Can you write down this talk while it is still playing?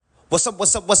What's up?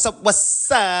 What's up? What's up?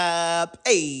 What's up?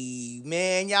 Hey,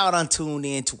 man, y'all done tuned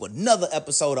in to another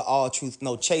episode of All Truth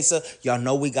No Chaser. Y'all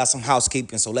know we got some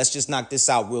housekeeping, so let's just knock this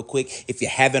out real quick. If you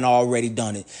haven't already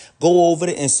done it, go over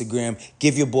to Instagram,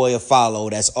 give your boy a follow.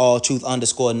 That's All Truth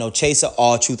 _ No Chaser,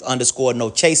 All Truth _ No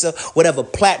Chaser. Whatever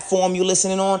platform you're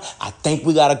listening on, I think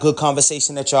we got a good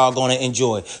conversation that y'all gonna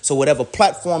enjoy. So whatever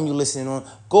platform you're listening on,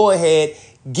 go ahead.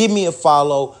 Give me a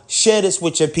follow, share this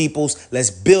with your peoples. Let's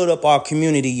build up our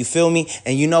community, you feel me?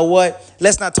 And you know what?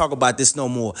 Let's not talk about this no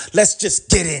more. Let's just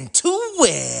get into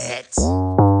it.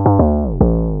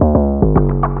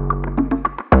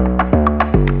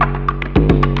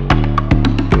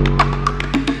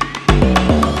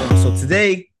 So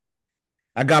today,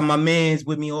 I got my mans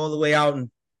with me all the way out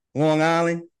in Long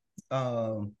Island.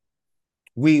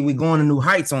 We going to new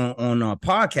heights on our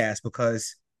podcast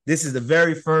because this is the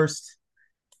very first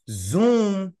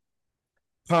Zoom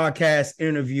podcast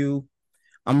interview.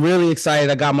 I'm really excited.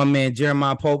 I got my man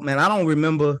Jeremiah Pope. Man, I don't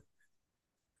remember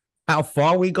how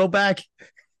far we go back.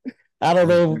 I don't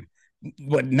know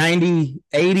what 90,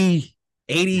 80,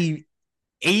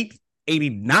 88,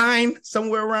 89,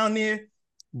 somewhere around there.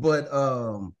 But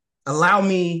allow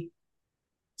me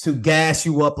to gas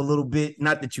you up a little bit.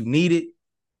 Not that you need it.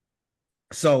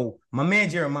 So my man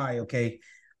Jeremiah, okay,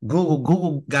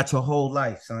 Google got your whole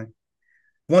life, son.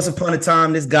 Once upon a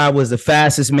time, this guy was the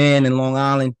fastest man in Long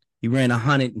Island. He ran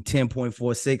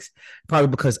 110.46, probably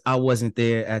because I wasn't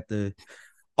there at the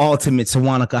ultimate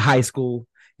Sewanaka High School.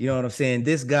 You know what I'm saying?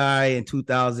 This guy in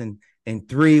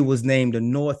 2003 was named the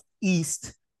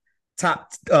Northeast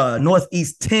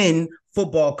 10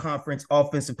 Football Conference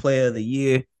Offensive Player of the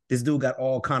Year. This dude got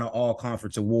all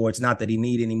conference awards. Not that he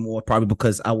need anymore, probably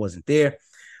because I wasn't there.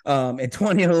 In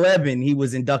 2011, he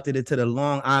was inducted into the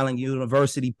Long Island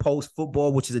University Post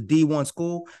Football, which is a D1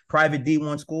 school, private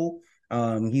D1 school.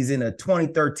 He's in a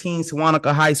 2013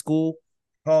 Sewanaka High School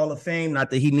Hall of Fame. Not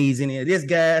that he needs any of this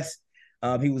gas.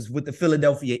 He was with the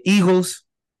Philadelphia Eagles.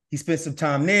 He spent some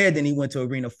time there. Then he went to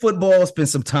arena football, spent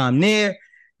some time there.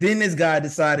 Then this guy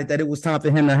decided that it was time for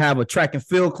him to have a track and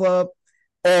field club.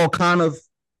 All kind of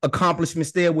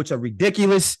accomplishments there, which are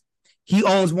ridiculous. He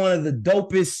owns one of the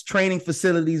dopest training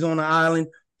facilities on the island,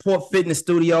 Port Fitness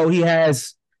Studio. He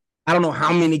has, I don't know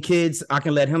how many kids, I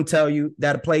can let him tell you,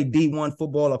 that play D1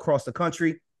 football across the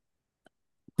country.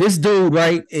 This dude,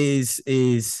 right, is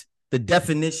the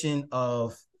definition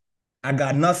of I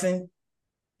got nothing,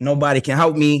 nobody can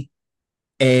help me,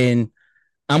 and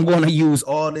I'm going to use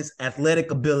all this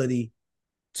athletic ability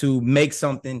to make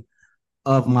something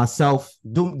of myself.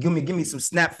 Give me some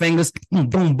snap fingers. Boom,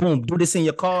 boom, boom. Do this in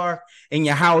your car, in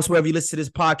your house, wherever you listen to this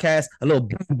podcast. A little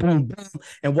boom, boom, boom.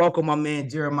 And welcome my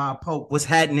man Jeremiah Pope. What's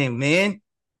happening, man?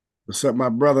 What's up, my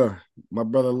brother? My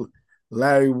brother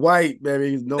Larry White,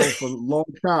 baby. He's known for a long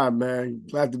time, man.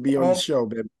 Glad to be on the show,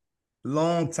 baby.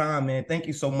 Long time, man. Thank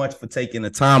you so much for taking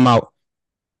the time out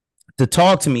to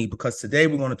talk to me, because today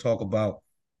we're going to talk about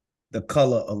the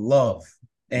color of love.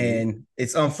 And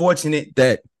it's unfortunate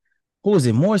that who is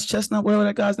it? Morris Chestnut, whatever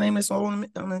that guy's name is on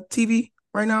the TV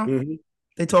right now. Mm-hmm.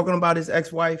 They're talking about his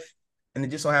ex-wife, and it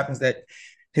just so happens that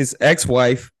his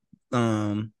ex-wife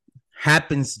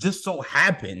happens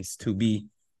to be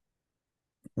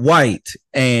white,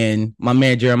 and my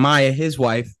man Jeremiah, his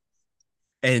wife,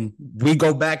 and we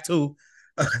go back to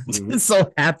just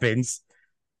so happens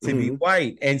to be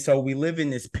white, and so we live in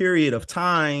this period of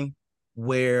time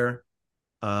where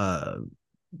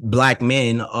Black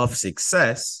men of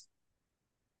success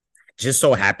just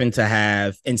so happen to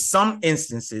have, in some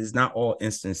instances, not all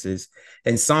instances,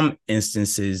 in some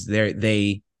instances,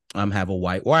 they have a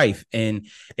white wife. And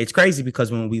it's crazy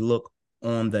because when we look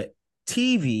on the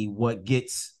TV, what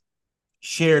gets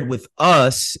shared with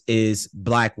us is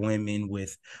Black women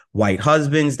with white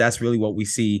husbands. That's really what we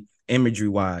see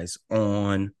imagery-wise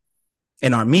in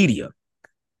our media,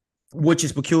 which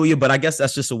is peculiar, but I guess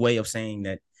that's just a way of saying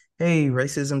that, hey,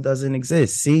 racism doesn't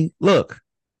exist. See, look.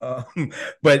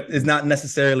 But it's not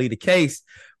necessarily the case.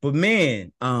 But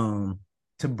man,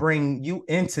 to bring you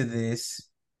into this,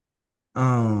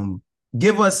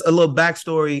 give us a little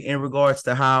backstory in regards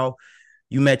to how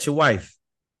you met your wife,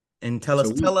 and tell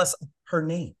us her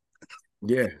name.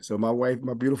 Yeah, so my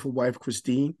beautiful wife,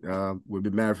 Christine, we've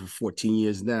been married for 14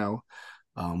 years now.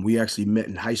 We actually met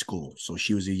in high school, so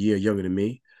she was a year younger than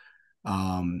me.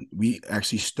 We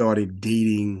actually started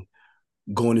dating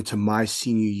going into my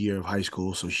senior year of high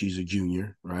school, so she's a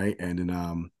junior, right? And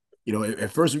then,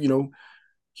 at first,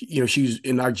 she was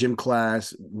in our gym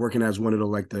class working as one of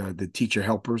the teacher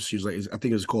helpers. She was like, I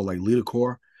think it was called like leader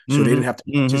corps. So they didn't have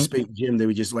to participate in gym. They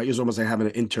were just like, it was almost like having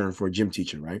an intern for a gym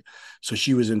teacher, right? So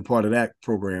she was in part of that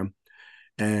program.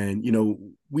 And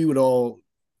we would all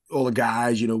the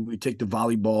guys, we take the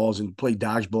volleyballs and play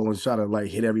dodgeball and try to like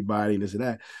hit everybody and this and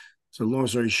that. So long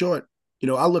story short,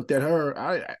 I looked at her.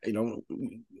 I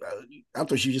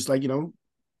thought she was just like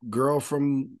girl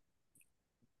from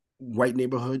white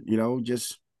neighborhood.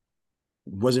 Just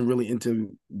wasn't really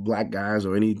into black guys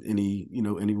or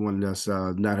anyone that's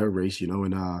not her race. And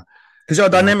Because your uh,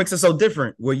 dynamics are so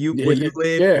different. Where yeah, you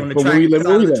live yeah. on the But where track we live,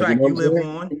 where side we of the live, you track, know what you I'm live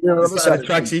saying? on We're on the the other side side of the of the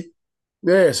track thing. sheet.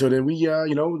 Yeah. So then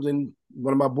then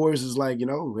one of my boys is like,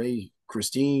 hey,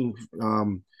 Christine,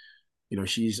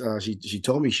 she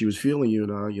told me she was feeling you,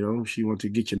 and she wanted to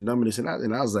get your number.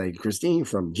 And I was like, Christine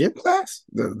from gym class,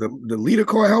 the leader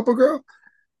call helper girl,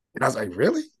 and I was like,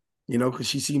 really, because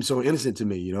she seemed so innocent to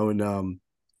me, and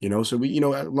so we,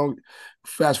 long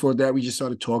fast forward that we just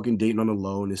started talking, dating on the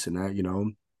low, and this and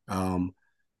that, um,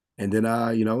 and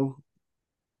then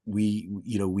we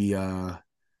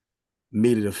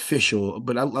made it official,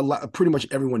 but pretty much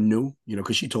everyone knew,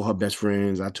 because she told her best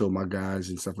friends, I told my guys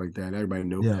and stuff like that. Everybody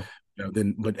knew. Yeah.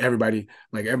 But everybody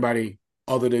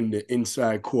other than the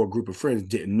inside core group of friends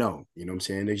didn't know. You know what I'm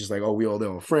saying? They're just like, oh, we all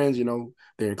there are friends.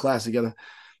 They're in class together,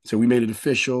 so we made it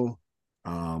official.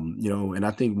 And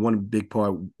I think one big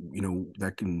part,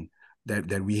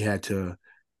 that we had to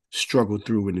struggled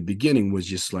through in the beginning was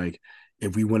just like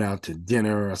if we went out to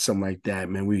dinner or something like that,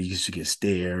 man, we used to get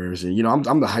stares. And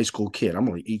I'm the high school kid. I'm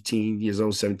only 18 years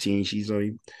old, 17. She's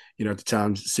only, at the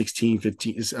time 16,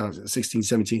 15, 16,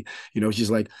 17. It's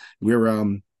just like we're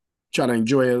trying to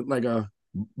enjoy like a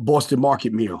Boston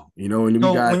market meal, and we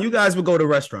So got when you guys would go to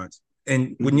restaurants,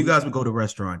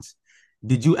 mhm.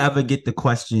 did you ever get the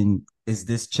question, is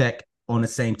this check on the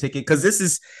same ticket? Because this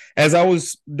is, as I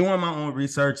was doing my own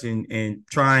research and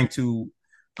trying to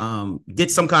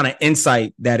get some kind of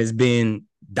insight that has been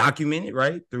documented,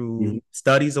 right, through Mhm.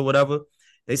 studies or whatever.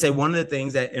 They say one of the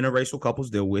things that interracial couples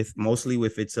deal with, mostly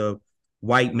if it's a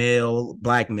white male,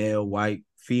 black male, white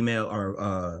female,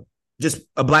 or just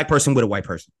a black person with a white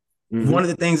person. One Mhm.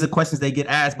 of the questions they get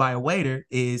asked by a waiter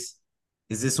is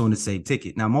this on the same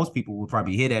ticket? Now, most people would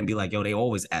probably hear that and be like, yo, they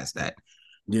always ask that.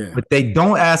 Yeah. But they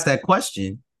don't ask that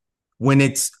question when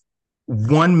it's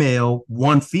one male,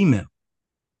 one female.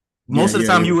 Yeah. Most of the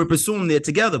Yeah. time Yeah. you would presume they're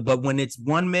together, but when it's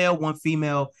one male, one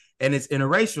female, and it's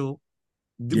interracial,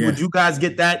 would Yeah. you guys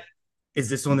get that? Is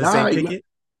this on the same Nah, ticket?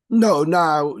 no,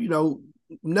 nah,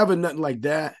 never nothing like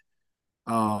that.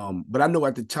 But I know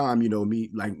at the time, me,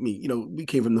 we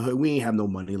came from the hood. We ain't have no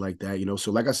money like that,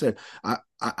 So like I said,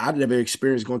 I never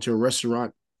experienced going to a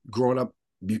restaurant growing up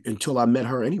until I met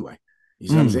her anyway. You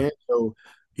see what I'm Mm. saying? So,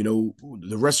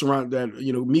 the restaurant that,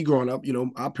 me growing up,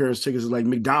 our parents took us like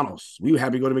McDonald's. We were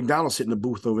happy to go to McDonald's, sit in the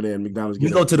booth over there and McDonald's We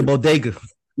get go a, to the bodega,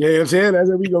 yeah, you know what I'm saying? That's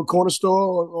it. We go corner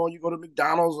store or you go to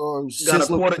McDonald's or got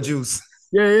a Sizzler. quarter juice.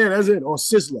 Yeah, that's it. Or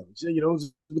Sizzler,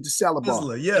 with the salad bar.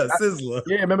 Sizzler, yeah, I, Sizzler.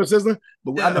 yeah, remember Sizzler?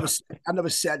 But Yeah. I never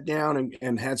sat down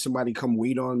and had somebody come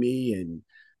wait on me, and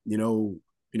you know,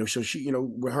 so she,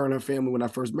 with her and her family when I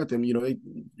first met them, they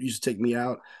used to take me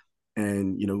out,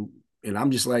 and and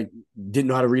I'm just like didn't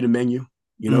know how to read a menu,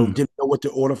 Mm, didn't know what to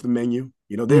order for the menu.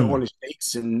 They're on mm. the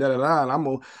steaks and da da da,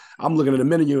 and I'm looking at the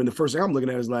menu, and the first thing I'm looking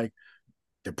at is like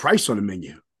the price on the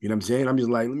menu. You know what I'm saying? I'm just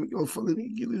like, let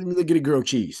me get a grilled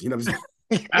cheese. You know what I'm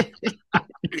saying?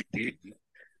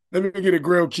 Let me get a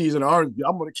grilled cheese and an orange.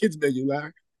 I'm on the kids menu,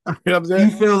 like, you know what I'm saying?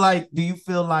 Do you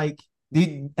feel like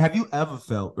have you ever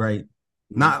felt, right?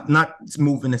 Mm-hmm. Not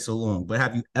moving this along, but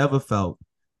have you ever felt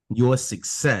your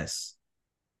success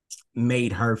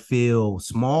made her feel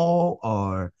small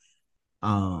or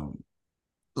um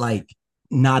like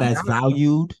not as Nah,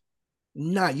 valued?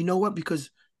 nah, you know what? Because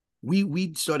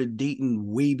we started dating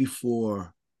way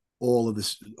before all the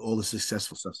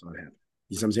successful stuff started happening.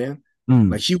 You see what I'm saying?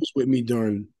 Mm, Like she was with me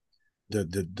during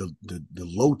the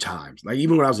low times. Like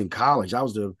even when I was in college, I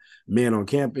was the man on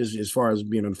campus as far as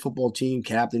being on the football team,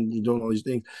 captain, doing all these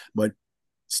things. But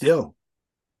still,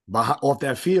 off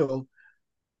that field,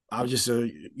 I was just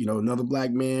another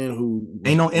black man who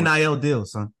ain't was no on. NIL deal,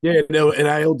 son. Yeah, there were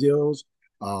NIL deals.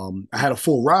 I had a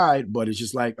full ride, but it's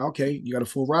just like, okay, you got a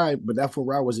full ride, but that full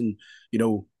ride wasn't,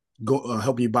 go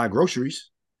helping you buy groceries,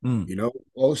 Mm.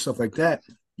 all stuff like that.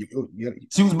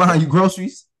 She was buying you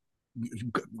groceries.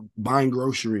 Buying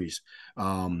groceries.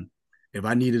 If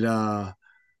I needed I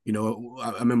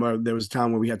remember there was a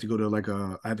time where we had to go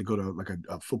to I had to go to like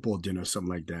a football dinner or something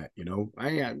like that.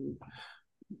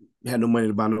 I had no money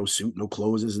to buy no suit, no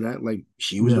clothes, this and that. Like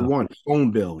she was the Yeah. one.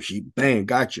 Phone bill, she bang,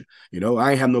 got you.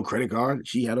 I ain't have no credit card.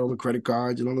 She had all the credit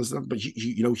cards and all this stuff, but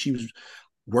she was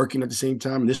working at the same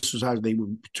time. And this was how they were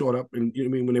taught up, and you know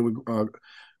what I mean, when they were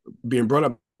being brought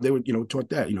up they were, taught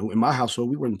that. In my household,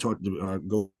 we weren't taught to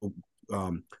go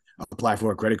um, apply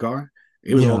for a credit card.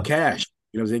 It was all Yeah. cash.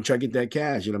 What I'm saying? Try to get that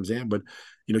cash. You know what I'm saying? But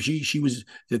she was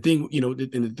the thing.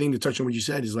 And the thing to touch on what you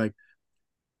said is like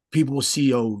people will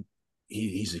see, oh,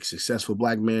 he's a successful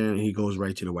black man, and he goes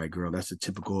right to the white girl. That's the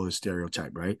typical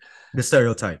stereotype, right? The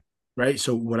stereotype. Right.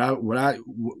 So what I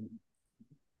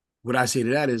say to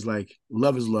that is like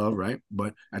love is love, right?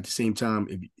 But at the same time,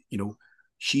 if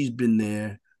she's been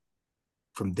there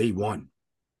from day one.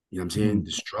 You know what I'm saying? Mm.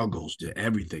 The struggles, the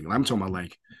everything. I'm talking about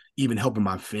like even helping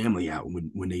my family out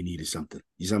when they needed something.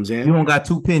 You know what I'm You saying? don't got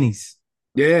 2 pennies.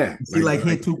 Yeah. She like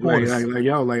hit 2 quarters.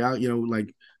 Yo, like I,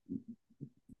 like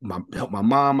help my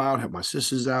mom out, help my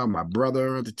sisters out, my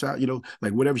brother at the time,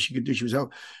 like whatever she could do, she was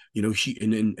help. She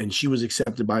and she was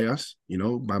accepted by us,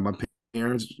 by my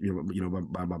parents,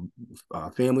 by my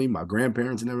family, my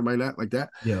grandparents, and everybody like that,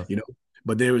 Yeah.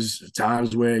 But there was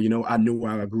times where I knew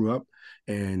where I grew up,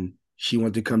 and she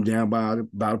wanted to come down by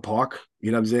the park.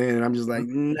 You know what I'm saying? And I'm just like,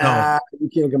 No, nah, you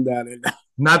can't come down there.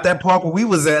 not that park where we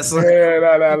was at. So Yeah,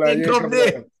 no, you no, can't you ain't come coming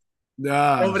there. down.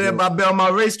 Nah, Over there so by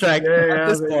Belmont Racetrack, not yeah, I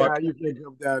this said, park. nah, you can't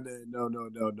come down there. No, no,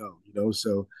 no, no.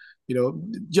 So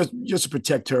just to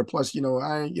protect her. Plus, I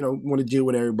want to deal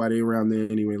with everybody around there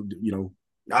anyway.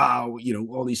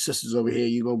 All these sisters over here.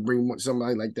 You gonna bring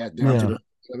somebody like that down to Yeah. the. You know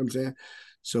what I'm saying?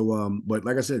 So, but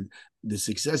like I said, the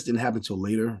success didn't happen till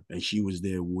later, and she was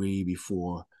there way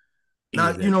before any Now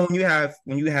of that.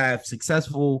 when you have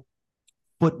successful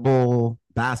football,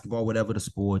 basketball, whatever the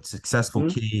sport, successful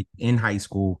Mhm. kid in high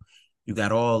school, you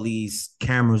got all these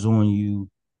cameras on you,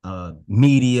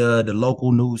 media, the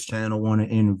local news channel want to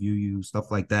interview you,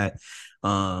 stuff like that.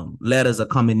 Letters are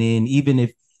coming in, even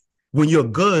if when you're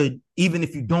good, even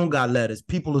if you don't got letters,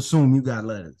 people assume you got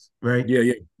letters, right? Yeah,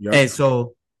 yeah, yep. And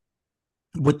so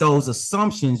with those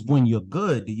assumptions, when you're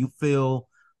good, do you feel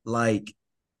like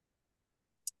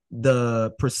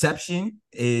the perception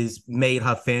is made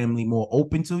her family more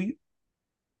open to you?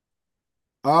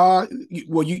 Well,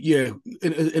 yeah,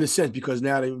 in a sense, because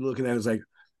now they're looking at it as like,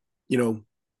 you know,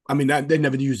 I mean, they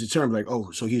never use the term like,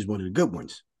 oh, so he's one of the good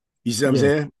ones. You see what I'm Yeah.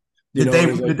 saying? Did they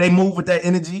And it's like, did they move with that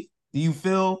energy? Do you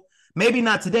feel maybe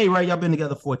not today, right? Y'all been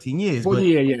together 14 years, well, but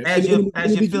yeah, yeah. as you're In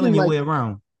as the you're feeling beginning, your like, way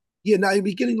around. yeah, now in the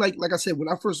beginning, like I said, when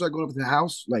I first started going over to the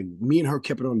house, like me and her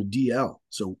kept it on the DL.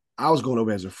 So I was going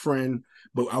over as a friend,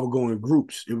 but I would go in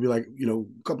groups. It would be like, a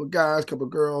couple of guys, a couple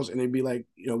of girls, and they'd be like,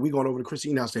 we going over to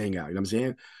Christine's house to hang out. You know what I'm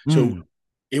saying? So Mm,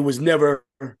 it was never,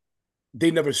 they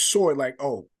never saw it like,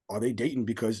 oh, are they dating?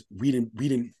 Because we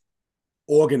didn't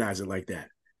organize it like that.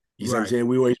 You see what I'm right. saying?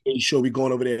 We always made sure we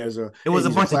going over there as a, It hey, was a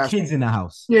these are bunch of class. kids in the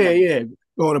house. Yeah, yeah.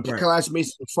 Going to Right.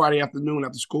 classmates Friday afternoon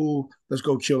after school. Let's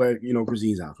go chill at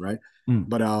Christine's house, right? Mm,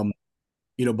 But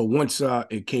but once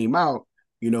it came out,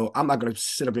 I'm not gonna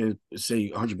sit up and say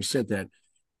 100% that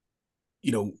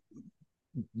you know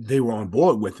they were on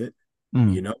board with it,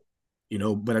 you mm.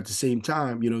 know, but at the same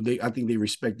time, I think they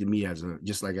respected me as a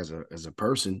just like as a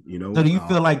person, So do you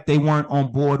feel like they weren't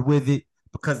on board with it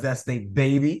because that's their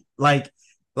baby? Like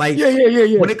yeah, yeah, yeah,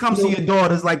 yeah, when it comes to your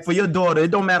daughters, like for your daughter,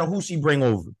 it don't matter who she bring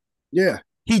over. yeah,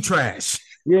 He trash.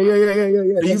 yeah, yeah, yeah, yeah, yeah, yeah.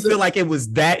 Do you That's feel it. like it was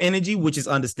that energy, which is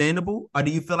understandable, or do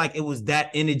you feel like it was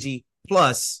that energy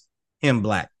plus him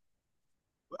black?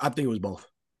 I think it was both.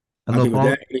 A I little think with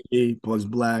both. that energy plus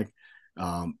black,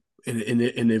 and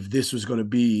if this was going to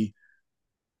be,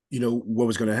 what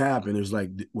was going to happen, it was like,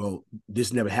 well,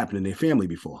 this never happened in their family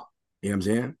before. You know what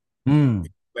I'm saying? Mm.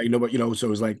 Like nobody,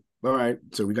 so it's like, all right,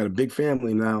 so we got a big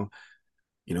family now.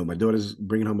 My daughter's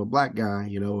bringing home a black guy,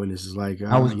 and this is like,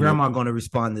 How was grandma going to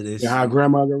respond to yeah, this? how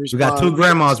grandma gonna We got respond? two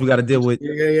grandmas we got to deal with.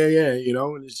 Yeah, yeah, yeah, yeah.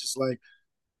 And it's just like,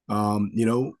 um, you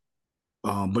know,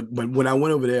 but when I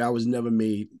went over there, I was never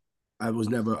made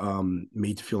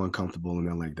to feel uncomfortable and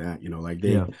nothing like that. Like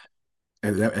they Yeah.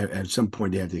 at some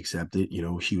point they had to accept it.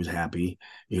 She was happy.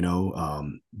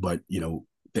 But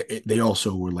they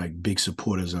also were like big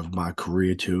supporters of my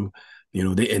career too.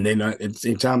 They not at the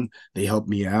same time they helped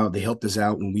me out. They helped us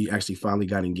out when we actually finally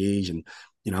got engaged, and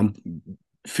I'm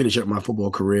finish up my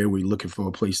football career. We're looking for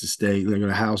a place to stay, like in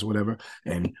a house or whatever,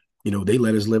 and they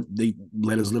let us live. They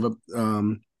let us live up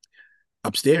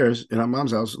upstairs in our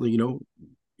mom's house.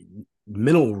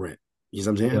 Minimal rent. You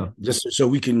know what I'm saying? Yeah. Just so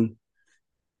we can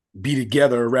be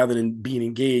together rather than being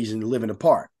engaged and living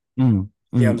apart. Mm. You know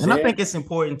what I'm Mm. And I saying? think it's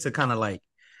important to kind of like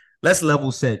let's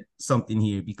level set something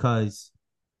here because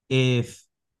if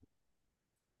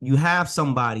you have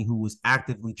somebody who is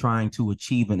actively trying to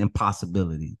achieve an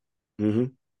impossibility, Mm-hmm.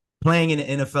 playing in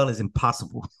the NFL is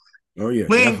impossible. Oh yeah,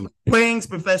 playing definitely. playing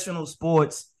professional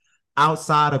sports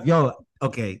outside of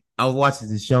okay, I was watching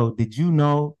this show. Did you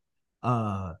know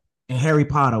and Harry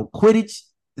Potter. Quidditch,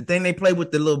 the thing they play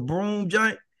with the little broom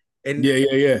giant. And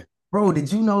Yeah. bro,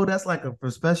 did you know that's like a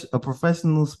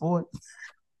professional sport?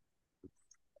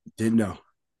 Didn't know.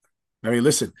 I mean,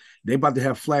 listen, they about to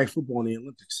have flag football in the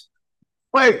Olympics.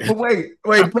 Wait,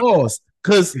 pause.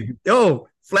 Cause yo,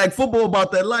 flag football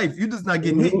about that life. You just not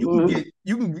getting hit.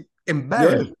 You can get Yeah.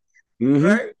 embarrassed, Mm-hmm.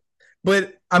 right?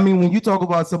 But I mean, when you talk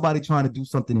about somebody trying to do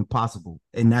something impossible,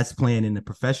 and that's playing in the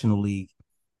professional league,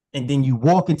 and then you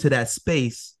walk into that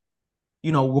space,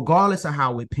 regardless of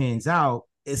how it pans out,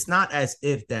 it's not as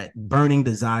if that burning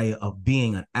desire of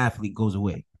being an athlete goes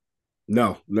away.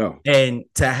 No. And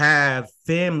to have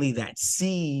family that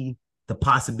see the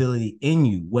possibility in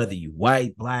you, whether you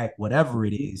white, black, whatever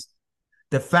it is,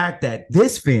 the fact that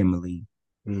this family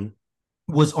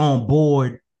was on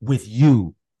board with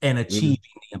you and achieving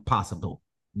the impossible.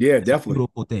 Yeah, It's definitely. a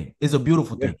beautiful thing. It's a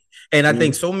beautiful thing. And I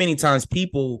think so many times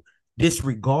people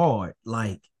disregard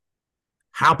like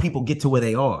how people get to where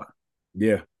they are.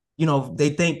 Yeah. They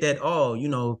think that,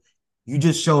 you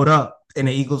just showed up and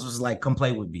the Eagles was like, come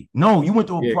play with me. No, you went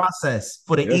through a process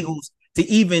for the Eagles to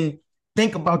even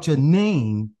think about your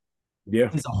name. Yeah.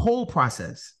 It's a whole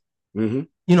process.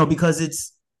 Because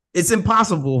it's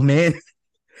impossible, man.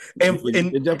 And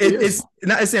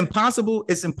it's impossible.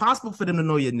 It's impossible for them to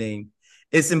know your name.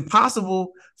 It's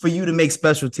impossible for you to make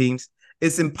special teams.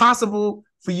 It's impossible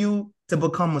for you to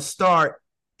become a star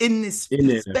in this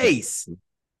space.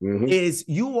 Is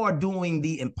you are doing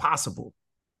the impossible.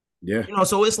 Yeah.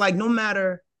 So it's like no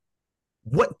matter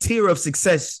what tier of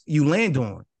success you land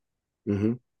on,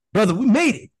 brother, we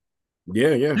made it.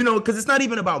 Yeah. Because it's not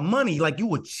even about money. Like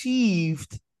you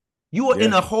achieved, you are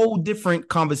in a whole different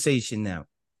conversation now.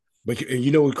 But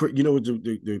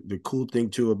the cool thing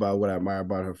too about what I admire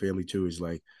about her family too is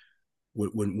like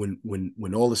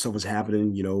when all this stuff was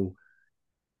happening,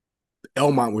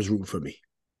 Elmont was rooting for me,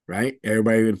 right?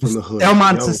 Everybody from the hood.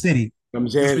 Elmont's a city. I'm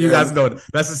saying, you guys know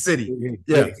that's a city.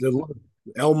 Yeah.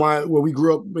 Elmont, where we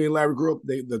grew up, me and Larry grew up,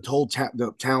 the whole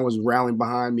the town was rallying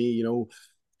behind me.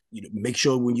 Make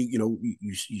sure when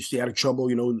you stay out of trouble.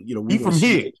 We from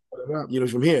here.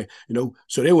 From here.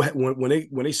 So they were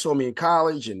when they saw me in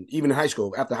college and even in high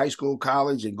school, after high school,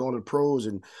 college, and going to the pros,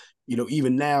 and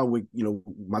even now with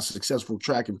my successful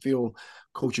track and field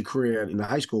coaching career in the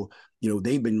high school,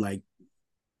 they've been like,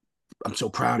 I'm so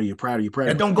proud of you.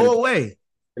 That don't go away.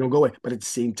 It don't go away. But at the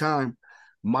same time,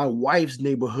 my wife's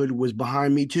neighborhood was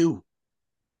behind me too,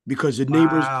 because the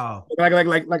neighbors, like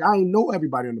I didn't know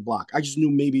everybody on the block. I just knew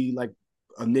maybe like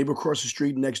a neighbor across the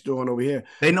street, next door, and over here.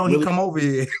 They know he come over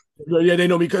here. Yeah, they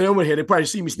know me coming over here. They probably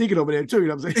see me sneaking over there too. You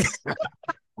know what I'm saying?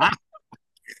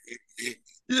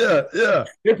 Yeah.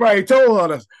 They probably told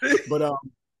on us, but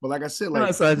like I said, like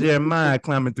I saw Jeremiah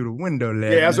climbing through the window.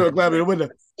 Yeah, I saw him climbing the window.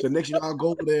 So next year I'll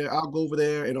go over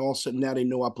there, and all of a sudden now they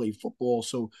know I play football.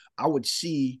 So I would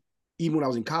see, even when I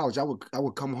was in college, I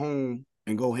would come home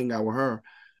and go hang out with her,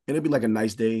 and it'd be like a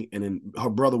nice day. And then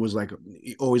her brother was like,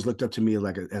 he always looked up to me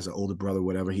like as an older brother,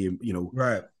 whatever. He,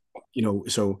 right.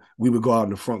 So we would go out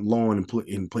in the front lawn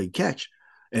and play catch.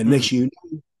 And next year,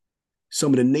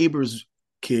 some of the neighbors'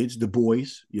 kids, the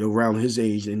boys, around his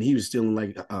age, and he was still in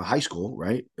like high school,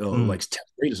 right? Like 10th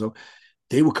grade or so.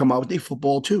 They would come out with their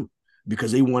football too,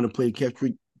 because they want to play catch.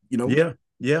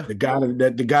 Yeah. The guy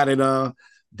that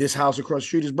this house across the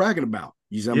street is bragging about.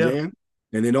 You see what I'm saying?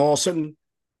 And then all of a sudden,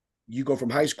 you go from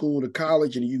high school to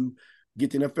college, and you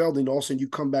get to NFL. Then all of a sudden, you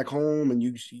come back home, and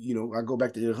I go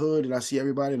back to the hood, and I see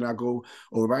everybody, and I go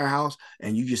over by our house,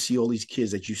 and you just see all these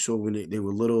kids that you saw when they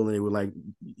were little, and they were like,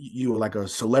 you were like a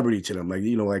celebrity to them, like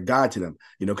like God to them,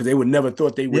 because they would never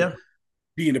thought they would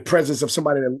be in the presence of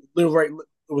somebody that lived right,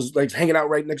 was like hanging out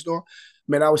right next door.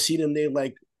 Man, I would see them. They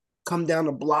like come down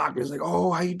the block. It's like,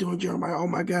 oh, how you doing, Jeremiah? Oh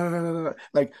my God.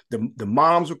 Like the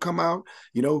moms would come out,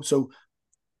 so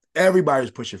everybody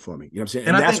was pushing for me. You know what I'm saying?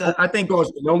 And I think the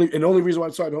only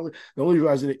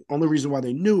reason why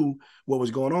they knew what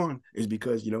was going on is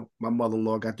because, my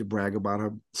mother-in-law got to brag about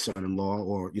her son-in-law,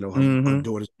 or, her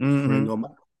daughter's friend.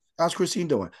 How's Christine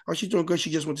doing? Oh, she's doing good.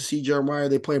 She just went to see Jeremiah.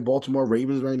 They playing Baltimore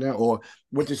Ravens right now, or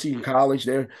went to see in college.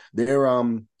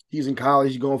 He's in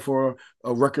college. He's going for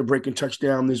a record-breaking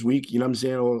touchdown this week. You know what I'm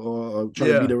saying? Or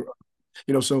trying to be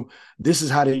the, so this is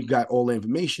how they got all the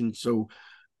information. So,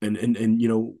 and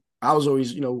I was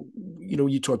always,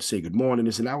 you taught to say good morning,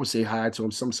 this, and I would say hi to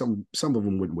them. Some of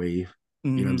them would wave.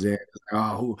 You know what I'm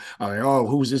saying?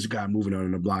 Who's this guy moving on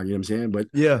in the block? You know what I'm saying?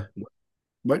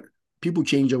 But people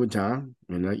change over time.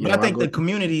 And I think the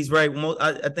communities, right?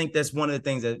 I think that's one of the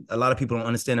things that a lot of people don't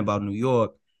understand about New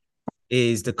York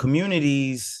is the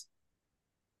communities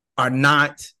they're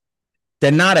not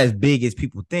as big as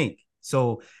people think.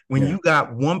 So when Yeah. you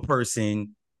got one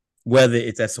person, whether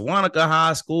it's at Sewanaka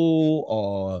High School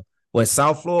or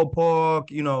South Florida Park,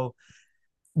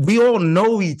 we all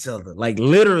know each other, like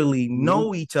literally Mm-hmm.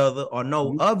 know each other or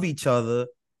know Mm-hmm. of each other.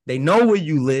 They know where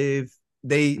you live.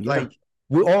 They Yeah. like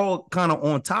we're all kind of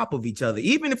on top of each other.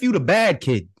 Even if you're the bad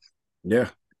kid, Yeah.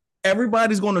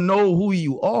 everybody's gonna know who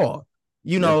you are,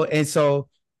 Yeah. And so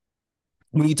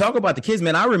when you talk about the kids,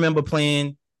 man, I remember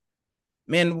playing,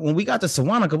 man, when we got to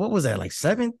Sewanaka, what was that, like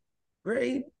seventh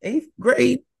grade, eighth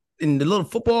grade, in the little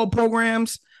football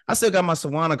programs? I still got my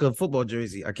Sewanaka football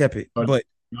jersey. I kept it, Oh, but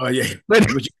oh yeah. but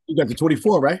You got the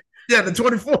 24, right? yeah, the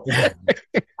 24. Yeah.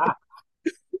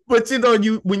 But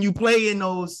you when you play in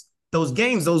those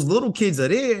games, those little kids are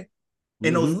there,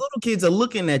 and those Mm-hmm. little kids are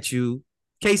looking at you.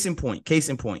 Case in point, case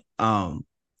in point.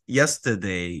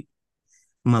 Yesterday,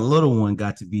 my little one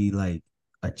got to be like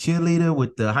a cheerleader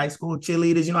with the high school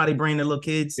cheerleaders. You know how they bring their little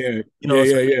kids, Yeah. Yeah. so Yeah.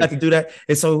 she Yeah. got to do that.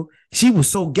 And so she was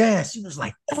so gassed. She was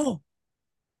like, oh,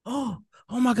 oh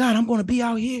my God, I'm gonna be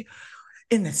out here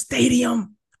in the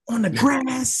stadium on the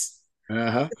grass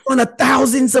Uh-huh. in front of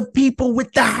thousands of people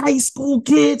with the high school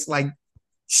kids. Like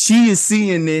she is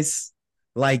seeing this,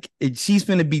 like she's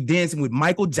gonna be dancing with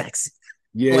Michael Jackson.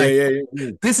 Yeah. Like Yeah. Yeah. Yeah.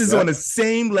 this is Yeah. on the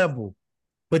same level.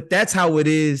 But that's how it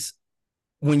is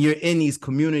when you're in these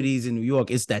communities in New York.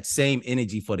 It's that same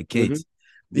energy for the Mm-hmm. kids.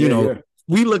 Yeah. Yeah.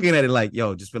 We looking at it like,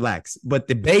 yo, just relax. But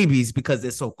the babies, because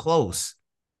they're so close,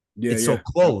 Yeah. it's so Yeah.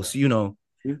 close. Yeah.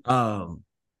 Um,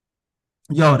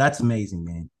 yo, that's amazing,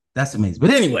 man. That's amazing. But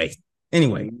anyway,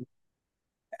 Mm-hmm.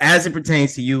 as it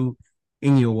pertains to you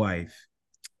and your wife,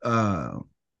 uh,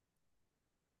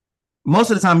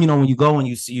 most of the time, when you go and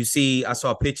you see, I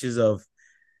saw pictures of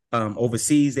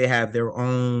overseas, they have their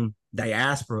own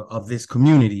diaspora of this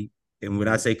community. And when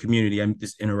I say community, I mean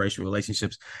just interracial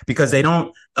relationships, because they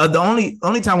don't. The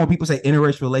only time when people say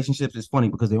interracial relationships is funny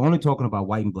because they're only talking about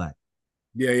white and black.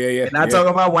 Yeah. Yeah. Yeah. They're not Yeah.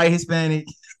 talking about white, Hispanic,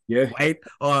 Yeah. white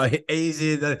or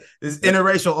Asian. It's Yeah.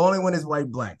 interracial only when it's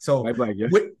white, black. So, Like black. Yeah.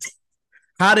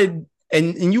 how did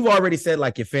and you've already said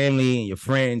like your family and your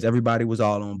friends, everybody was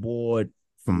all on board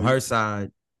from Mm-hmm. her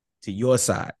side to your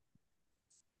side.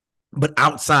 But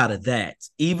outside of that,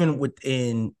 even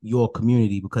within your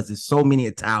community, because there's so many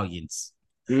Italians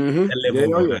Mm-hmm. that live Yeah.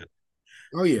 Oh over yeah. there,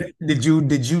 Oh yeah.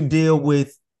 did you deal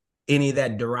with any of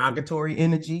that derogatory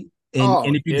energy? And Oh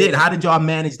if you yeah. did, how did y'all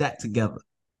manage that together?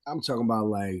 I'm talking about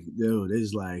like, dude,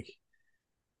 there's like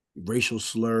racial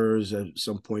slurs at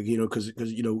some point, because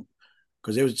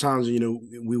there was times,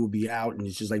 we would be out and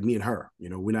it's just like me and her,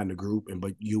 we're not in a group,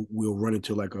 but we'll run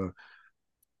into like a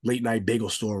late night bagel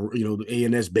store, the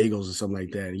A&S bagels or something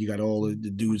like that. And you got all the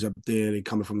dudes up there, they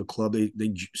coming from the club,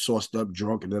 they sauced up,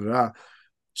 drunk, and da da da.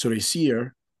 So they see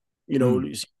her, Mm.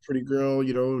 they see a pretty girl,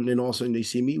 and then all of a sudden they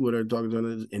see me with her talking to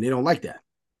her, and they don't like that.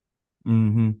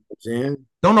 Mm-hmm. You know what I'm saying?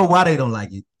 Don't know why they don't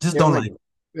like it. Just They don't don't like like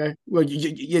it. it. Okay. Well,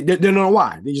 they don't know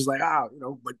why. They just like,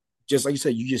 but just like you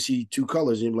said, you just see two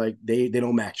colors and like they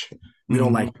don't match. We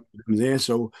don't Mm-hmm. like it. You know what I'm saying?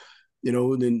 So,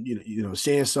 then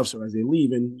saying stuff. So as they're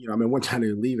leaving, I mean, one time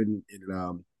they're leaving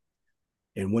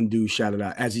and one dude shouted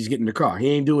out as he's getting in the car. He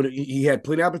ain't doing it. He had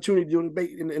plenty of opportunity to do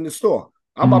it in the store.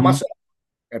 I'm by Mm-hmm. myself.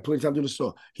 I had plenty of time to do the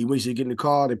store. He waits to get in the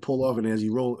car. They pull off, and as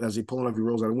they pulling off, he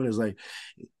rolls out the window. It's like,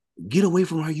 get away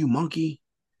from her, you monkey.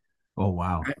 Oh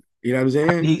wow. You know what I'm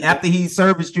saying? After he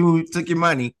serviced you, took your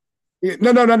money. Yeah,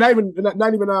 no, not even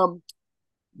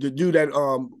the dude that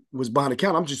was behind the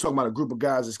counter. I'm just talking about a group of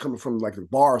guys that's coming from like a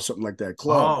bar or something like that,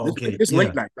 club. Oh, okay. It's Yeah.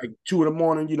 late night, like 2 in the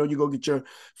morning. You go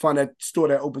find that store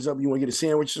that opens up. You want to get a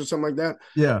sandwich or something like that.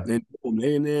 Yeah. Then boom,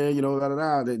 they in there, da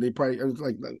da da. They probably it was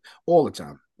like all the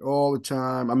time, all the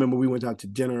time. I remember we went out to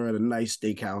dinner at a nice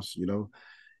steakhouse,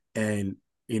 and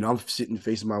I'm sitting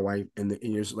facing my wife, and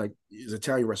it's like it's an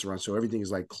Italian restaurant, so everything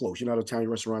is like close. The Italian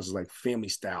restaurants is like family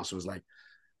style, so it's like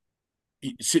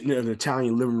sitting in an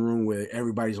Italian living room where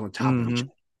everybody's on top of each Mm-hmm.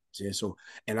 other. And so,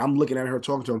 and I'm looking at her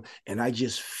talking to him, and I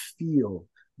just feel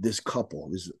this couple,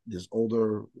 this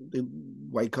older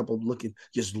white couple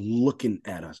just looking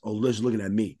at us, or just looking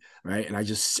at me, right? And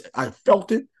I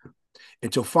felt it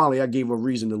until finally I gave a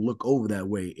reason to look over that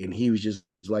way, and he was just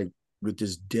like with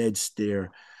this dead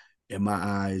stare in my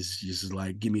eyes, just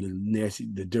like give me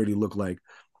the dirty look, like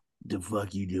the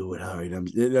fuck you do with her? You know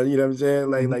what I'm saying?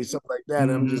 Like something like that.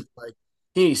 And I'm Mm-hmm. just like,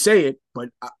 he ain't say it, but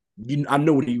I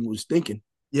know what he was thinking.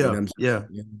 You know Yeah. what I'm Yeah.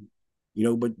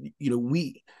 saying? But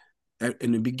we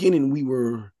in the beginning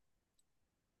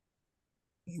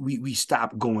we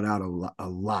stopped going out a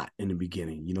lot in the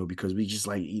beginning, because we just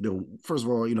like, first of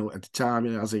all, at the time,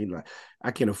 I was saying like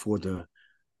I can't afford to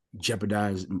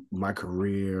jeopardize my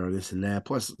career or this and that.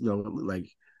 Plus, like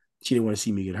she didn't want to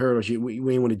see me get hurt, or we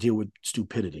didn't want to deal with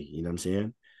stupidity. You know what I'm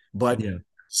saying? But Yeah.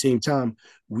 same time,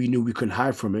 we knew we couldn't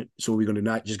hide from it. So we're gonna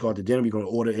not just go out to dinner. We're gonna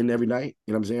order in every night.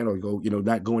 You know what I'm saying? Or go,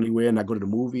 not go anywhere, not go to the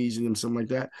movies and something like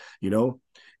that. You know,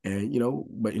 and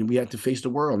but we had to face the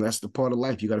world. And that's the part of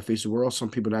life. You got to face the world. Some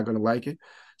people are not gonna like it.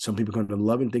 Some people are gonna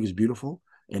love it and think it's beautiful.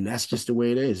 And that's just the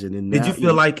way it is. And then Did you now,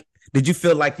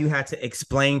 feel like you had to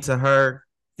explain to her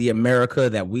the America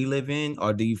that we live in,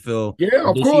 or do you feel yeah, or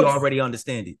of did she course. already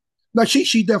understand it? No,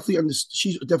 she definitely understood.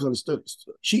 She definitely understood.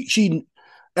 She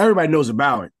everybody knows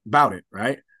about it,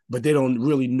 right? But they don't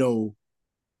really know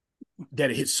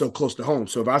that it hits so close to home.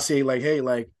 So if I say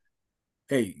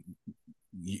hey,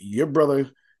 your brother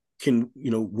can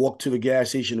walk to the gas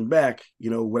station and back,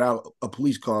 without a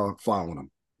police car following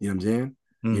him. You know what I'm saying?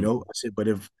 Mm, I said, but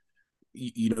if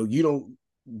you don't,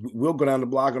 we'll go down the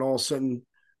block and all of a sudden,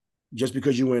 just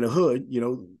because you were in a hood,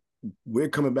 we're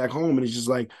coming back home and it's just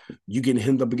like you getting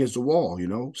hemmed up against the wall,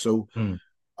 So,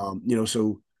 mm,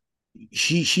 so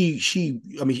she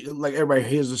I mean, like everybody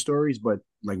hears the stories, but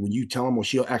like when you tell them, or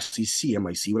she'll actually see, I'm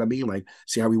like, see what I mean? Like,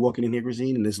 see how we walking in here,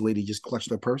 Christine, and this lady just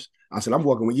clutched her purse. I said, I'm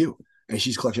walking with you, and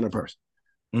she's clutching her purse.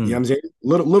 You know what mm. I'm saying?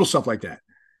 Little stuff like that,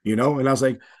 And I was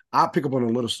like, I pick up on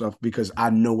the little stuff because I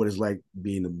know what it's like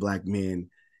being a black man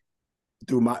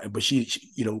through my. But but she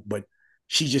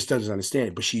just doesn't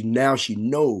understand. But she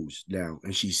knows now,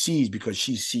 and she sees because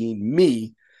she's seen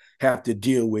me have to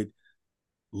deal with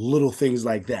little things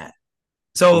like that.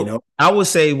 You So know, I would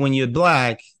say when you're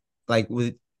black, like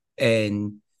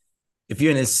and if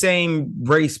you're in the same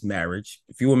race marriage,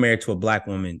 if you were married to a black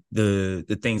woman,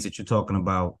 the things that you're talking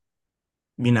about,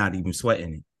 you're not even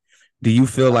sweating it. Do you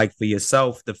feel like for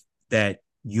yourself that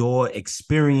your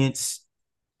experience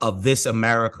of this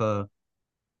America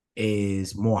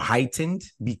is more heightened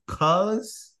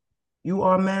because you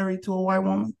are married to a white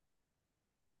woman?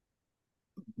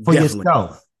 For definitely.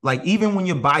 yourself, like even when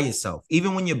you're by yourself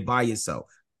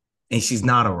and she's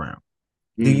not around,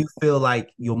 do Mm. you feel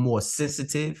like you're more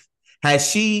sensitive?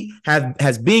 Has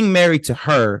being married to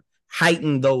her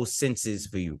heightened those senses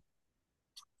for you?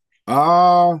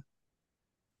 Uh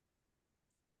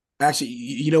Actually,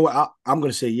 you know what? I'm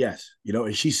gonna say yes.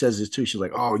 And she says this too. She's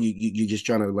like, "Oh, you're just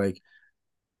trying to like,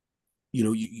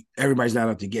 everybody's not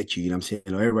out to get you. You know what I'm saying?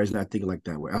 Everybody's not thinking like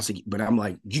that way." I was like, but I'm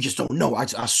like, you just don't know. I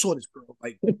saw this girl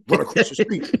like run across the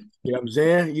street. You know what I'm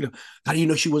saying? How do you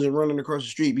know she wasn't running across the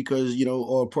street because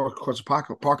or across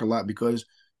the parking lot because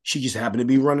she just happened to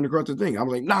be running across the thing? I'm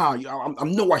like, nah, I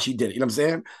know why she did it. You know what I'm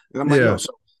saying? And I'm like, Yeah. yo,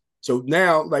 so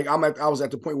now like I was at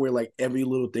the point where like every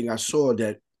little thing I saw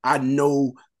that I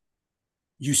know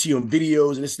you see on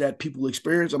videos and it's that people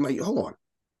experience. I'm like, hold on,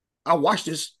 I watched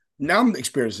this. Now I'm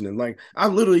experiencing it. Like I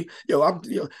literally,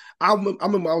 I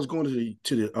remember I was going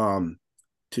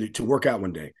to work out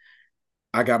one day.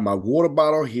 I got my water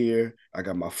bottle here. I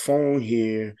got my phone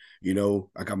here.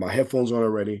 I got my headphones on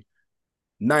already.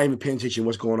 Not even paying attention to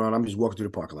what's going on. I'm just walking through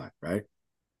the parking lot, right?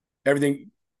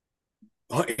 Everything,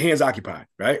 hands occupied,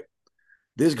 right?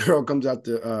 This girl comes out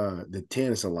the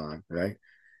tanning salon, right?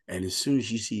 And as soon as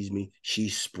she sees me, she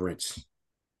sprints.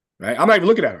 Right? I'm not even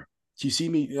looking at her. She see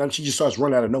me, and she just starts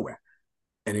running out of nowhere,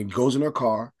 and then goes in her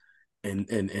car, and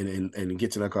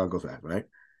gets in her car and goes back. Right?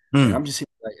 And Mm. I'm just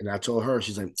like, and I told her,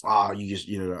 she's like, "Ah, you just,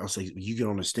 I was like, you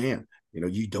don't understand.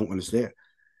 You don't understand,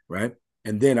 right?"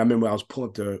 And then I remember I was pulling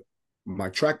up to my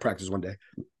track practice one day,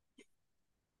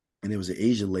 and there was an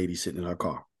Asian lady sitting in her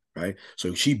car, right?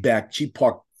 So she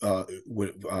parked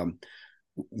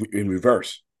in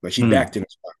reverse, like she Mm. backed in.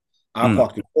 I Mm.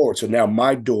 parked it forward, so now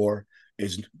my door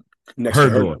is next Her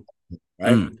to her, door.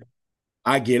 right? Mm.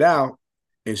 I get out.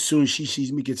 As soon as she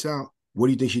sees me gets out, what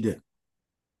do you think she did?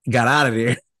 Got out of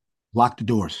there. Lock the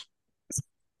doors.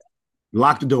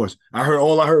 Lock the doors.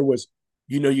 All I heard was,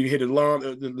 you hit the alarm,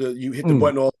 you hit the Mm.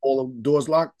 button, all the doors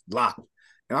locked.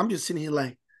 And I'm just sitting here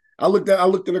like, I looked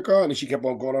in the car, and then she kept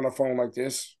on going on her phone like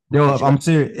this. Yo, And if she like, I'm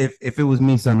serious. If it was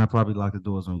me, son, I'd probably lock the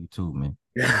doors on you too, man.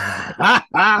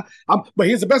 but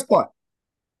here's the best part.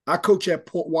 I coach at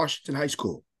Port Washington High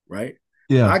School, right?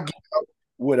 Yeah. I get out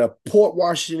with a Port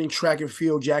Washington track and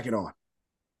field jacket on,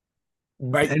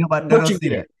 right? Ain't nobody not gonna Coaching see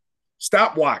gear, that.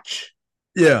 stopwatch,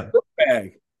 Yeah.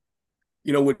 bag,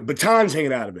 with batons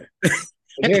hanging out of it.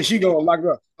 And then she gonna lock it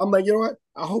up. I'm like, you know what?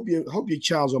 I hope your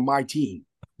child's on my team.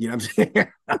 You know what I'm saying?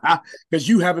 Because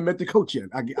you haven't met the coach yet,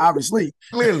 obviously.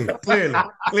 Clearly. You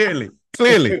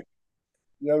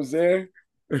know what I'm saying?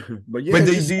 But yeah, But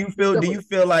it's do, just do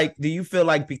you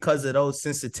feel because of those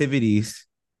sensitivities,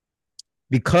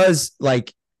 because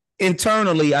like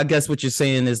internally, I guess what you're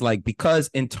saying is like because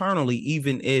internally,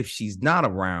 even if she's not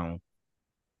around,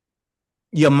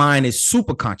 your mind is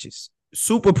super conscious.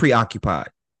 super preoccupied.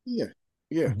 Yeah,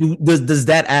 yeah. Does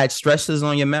that add stresses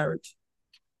on your marriage?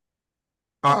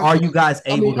 Or I are think. you guys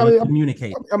I able mean, I to mean,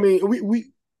 communicate? I mean,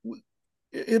 we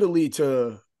it'll lead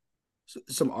to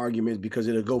some arguments because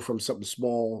it'll go from something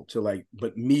small to like,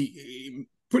 but me,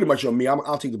 pretty much on me.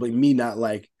 I'll take the blame. Me not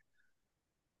like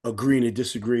agreeing and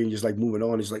disagreeing, just like moving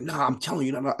on. It's like, nah, I'm telling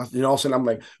you, and all of a sudden I'm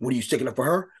like, what are you sticking up for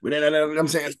her? I'm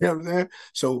saying, you know what I'm saying?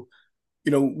 So,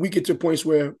 we get to points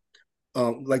where,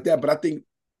 like that. But I think,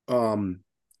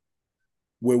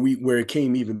 where it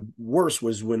came even worse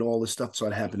was when all this stuff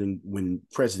started happening when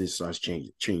president starts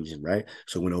changing, right?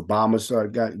 So when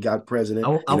Obama got president,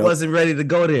 I wasn't ready to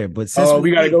go there, but oh,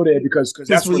 we got to go there because since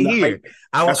that's when we're the hype. here,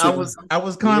 That's when I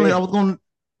was kind of yeah I was going to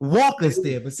walk us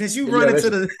there, but since you yeah. run into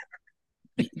Let's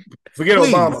the forget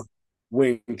Obama. please,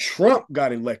 When Trump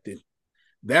got elected,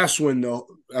 that's when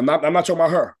I'm not talking about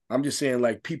her. I'm just saying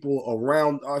like people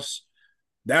around us.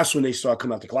 That's when they start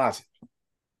coming out the closet.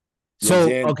 You know what I'm so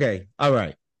saying? okay, all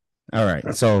right.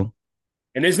 So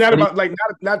And it's not what do about like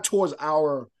not towards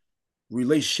our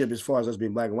relationship as far as us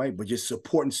being black and white, but just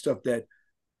supporting stuff that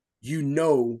you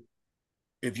know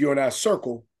if you're in our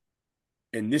circle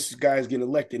and this guy is getting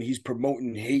elected and he's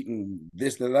promoting hate and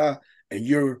this and that, and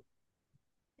you're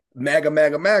MAGA,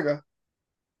 MAGA, MAGA,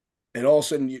 and all of a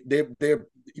sudden they're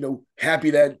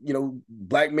happy that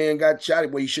black man got shot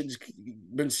where he should have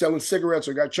been selling cigarettes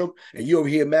or got choked, and you over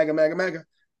here MAGA, MAGA, MAGA.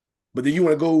 But then you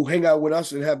want to go hang out with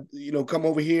us and have come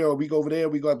over here or we go over there,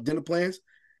 we go have dinner plans,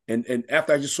 and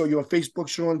after I just saw you on Facebook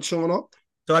showing up.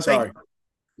 so I think Sorry.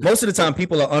 most of the time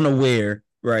people are unaware,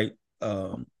 right?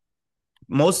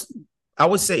 Most I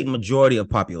would say majority of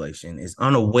population is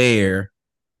unaware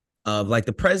of like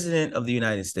the president of the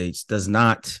United States does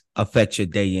not affect your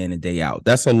day in and day out.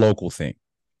 That's a local thing.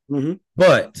 Mm-hmm.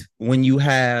 But when you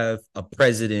have a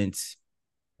president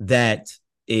that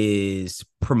is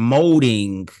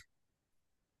promoting,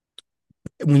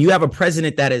 when you have a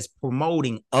president that is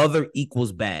promoting other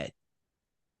equals bad,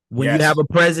 when you have Yes.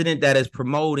 a president that is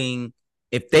promoting,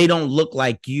 if they don't look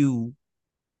like you,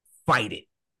 fight it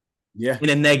Yeah. in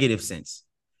a negative sense.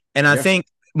 And I Yeah. think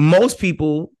most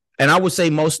people, and I would say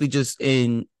mostly just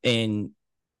in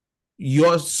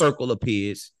your circle of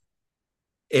peers,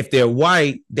 if they're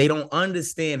white, they don't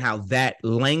understand how that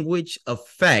language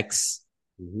affects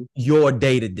your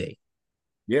day to day.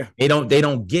 Yeah. They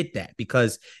don't get that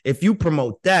because if you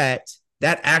promote that,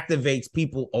 that activates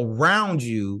people around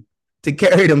you to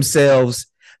carry themselves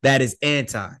that is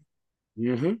anti.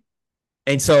 Mm-hmm.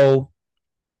 And so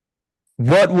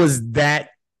what was that?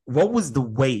 What was the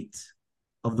weight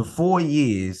of the 4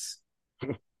 years?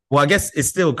 Well, I guess it's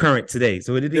still current today,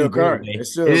 so it Still didn't go current. away. It's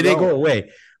It still didn't going. go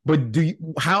away. But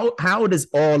how does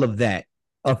all of that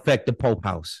affect the Pope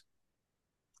House?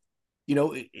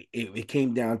 It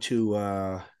came down to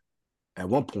at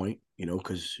one point,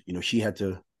 because she had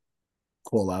to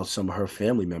call out some of her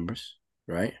family members,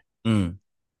 right? Mm.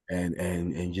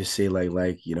 And just say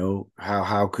like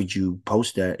how could you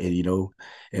post that,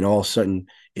 and all of a sudden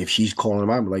if she's calling him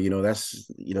out, like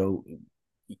that's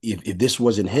if this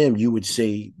wasn't him, you would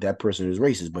say that person is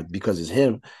racist, but because it's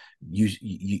him,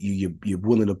 you're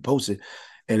willing to post it,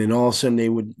 and then all of a sudden they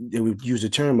would use the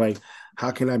term like, how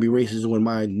can I be racist when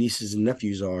my nieces and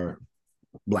nephews are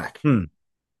black? Mm.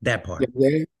 That part.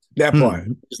 Yeah, that part.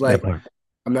 Mm. It's That like part.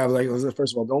 I'm not like,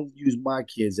 first of all, don't use my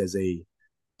kids as a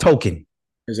Token.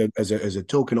 as a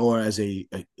token or as a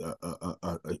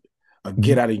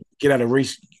get out of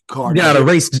race card Get right out of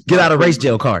here. race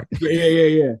jail card.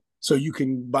 Yeah. So you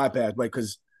can bypass, like,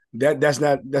 because that's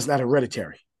not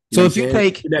hereditary. You So know what I'm if you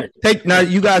saying? take now,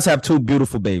 you guys have two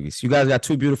beautiful babies. You guys got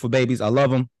two beautiful babies. I love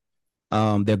them.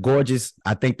 They're gorgeous.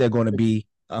 I think they're going to be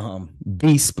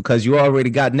beasts because you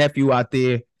already got nephew out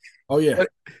there. Oh yeah.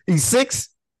 He's 6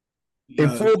 in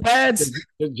full pads.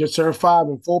 Just turned 5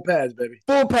 in full pads, baby.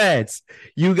 Full pads.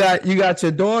 You got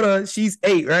your daughter. She's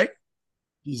 8, right?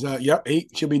 He's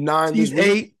 8. She'll be 9 this She's week.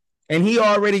 8, and he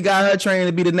already got her training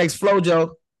to be the next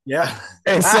Flojo. Yeah.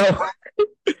 And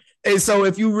so,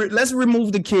 if let's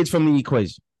remove the kids from the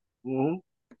equation. Mm-hmm.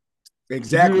 Exactly.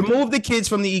 Exactly. If you remove the kids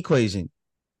from the equation,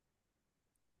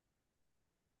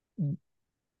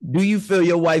 do you feel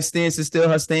your wife's stance is still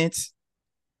her stance?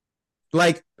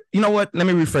 Like, you know what? Let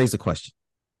me rephrase the question.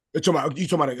 You talking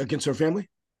about against her family?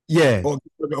 Yeah. Or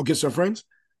against her friends?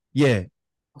 Yeah.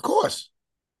 Of course.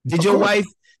 Does your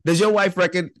wife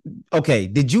reckon? Okay.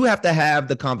 Did you have to have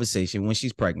the conversation when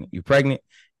she's pregnant? You're pregnant.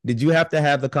 Did you have to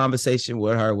have the conversation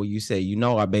with her where you say,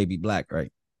 our baby black,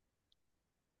 right?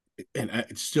 And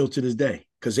it's still to this day,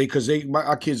 because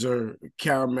our kids are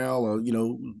caramel, or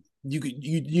you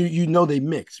they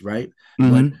mix, right?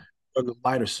 Mm-hmm. But on the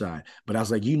lighter side. But I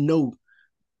was like,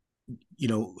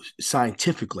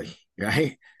 scientifically,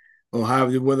 right? Or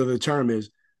however, whether the term is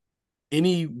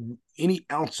any any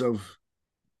ounce of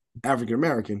African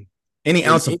American Any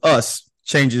and ounce of us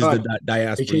changes the us, they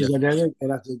diaspora. Yeah. change that dynamic,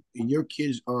 and I said, and your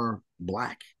kids are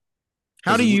black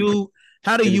How because do of what you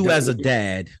how do it you as does. a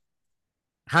dad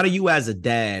how do you as a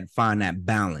dad find that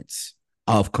balance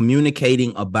of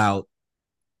communicating about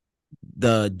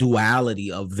the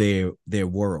duality of their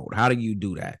world? How do you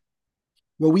do that?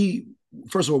 Well, we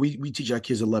first of all we teach our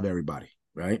kids to love everybody,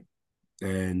 right?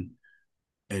 And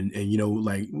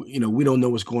like we don't know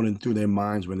what's going on through their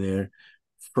minds when they're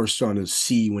first starting to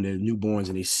see when they're newborns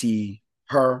and they see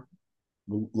her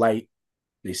light,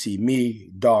 they see me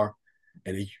dark,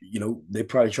 and they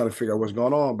probably trying to figure out what's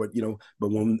going on. But but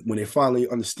when they finally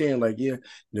understand, like, yeah,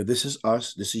 this is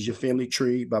us, this is your family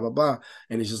tree, blah blah blah,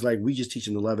 and it's just like we just teach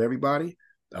them to love everybody.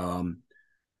 Um,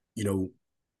 you know,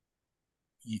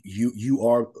 you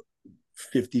are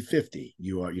 50-50.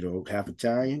 You are, half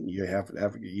Italian, you're half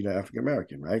African, African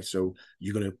American, right? So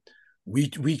you're gonna we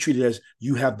treat it as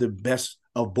you have the best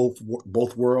of both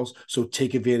worlds. So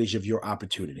take advantage of your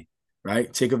opportunity,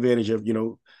 right? Take advantage of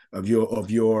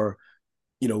of your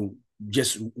you know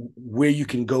just where you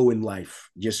can go in life.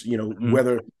 Just Mm.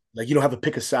 whether, like, you don't have to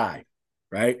pick a side,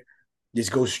 right?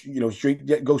 Just go straight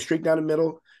down the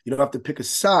middle. You don't have to pick a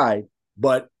side,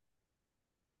 but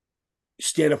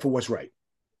stand up for what's right.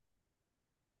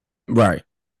 Right.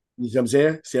 You know what I'm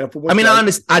saying? Stand up for I what's mean,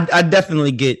 right. I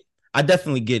definitely get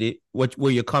it,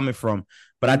 where you're coming from.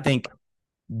 But I think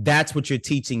that's what you're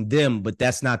teaching them, but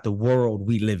that's not the world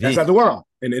we live That's in. not the world,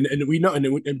 and we know,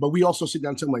 but we also sit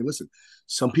down and tell them, like, listen,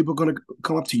 some people are gonna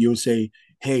come up to you and say,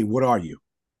 "Hey, what are you?"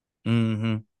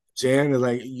 Mm-hmm. Saying, they're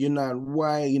like, "You're not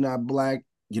white, you're not black,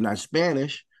 you're not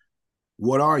Spanish.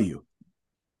 What are you?"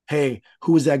 Hey,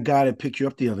 who was that guy that picked you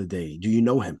up the other day? Do you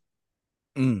know him?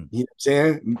 Mm. You know what I'm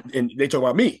saying? And they talk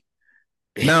about me.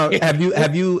 Now, have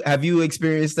you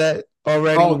experienced that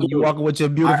already Oh, when you dude, walking with your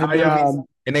I, beautiful I babies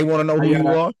and they want to know who you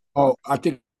are? I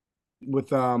think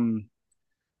with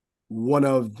one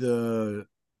of the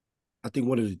I think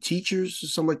one of the teachers or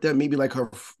something like that, maybe like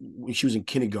her when she was in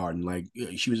kindergarten, like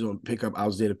she was on pickup. I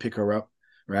was there to pick her up,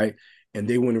 right? And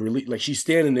they want to release, like, she's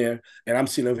standing there, and I'm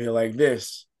sitting over here like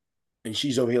this, and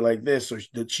she's over here like this, so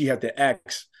she had to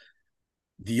ask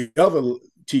the other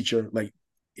teacher, like,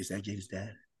 "Is that Jade's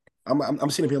dad?" I'm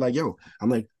sitting up here like, yo, I'm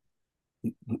like,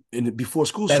 and before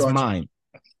school That's starts, mine.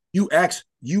 you ask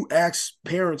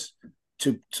parents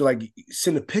to like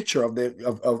send a picture of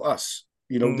us.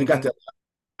 They got Mm-hmm. the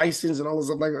license and all this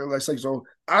stuff like that. Like, so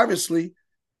obviously,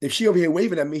 if she over here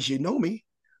waving at me, she know me.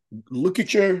 Look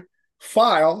at your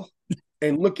file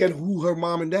and look at who her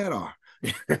mom and dad are.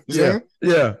 Yeah. Yeah,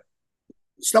 Yeah.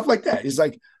 stuff like that. It's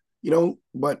like,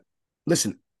 but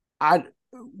listen, I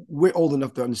we're old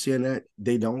enough to understand that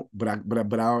they don't. But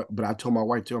I told my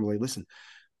wife too. I'm like, listen,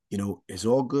 it's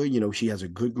all good. She has a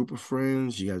good group of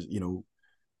friends. She has, you know,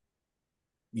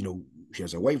 she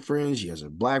has a white friend, she has a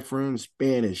black friend,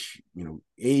 Spanish,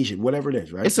 Asian, whatever it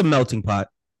is, right? It's a melting pot.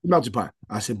 Melting pot.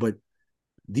 I said, but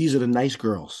these are the nice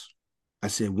girls. I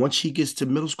said, once she gets to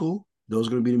middle school, those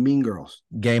are going to be the mean girls,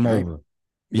 Game right? over.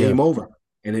 Yeah. Game over.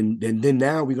 And then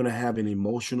now we're going to have either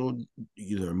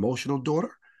emotional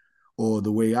daughter, or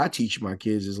the way I teach my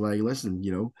kids is like, listen,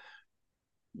 you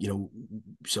know,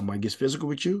 somebody gets physical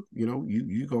with you,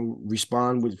 you gonna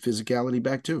respond with physicality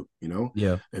back too.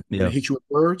 Yeah. If they Yeah. hit you with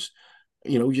words,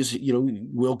 just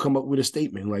we'll come up with a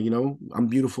statement like, I'm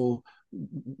beautiful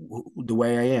the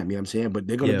way I am. You know what I'm saying? But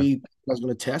they're gonna Yeah. be that's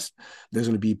gonna test. There's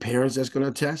gonna be parents that's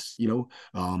gonna test.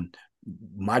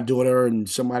 My daughter and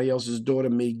somebody else's daughter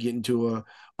may get into a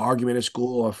argument at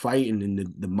school or a fight, and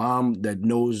then the mom that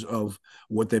knows of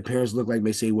what their parents look like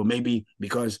may say, well, maybe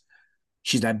because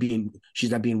she's not being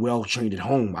well trained at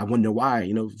home. I wonder why.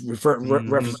 Mm-hmm.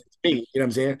 Reference to me. You know what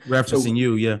I'm saying? So Referencing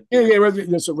you. Yeah. yeah,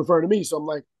 yeah. So refer to me. So I'm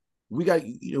like, we got.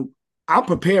 I'm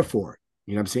prepared for it.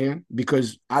 You know what I'm saying?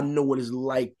 Because I know what it's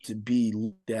like to be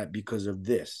looked at because of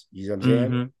this. You know what I'm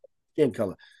saying? Mm-hmm. Skin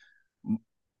color.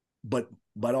 But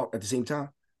at the same time,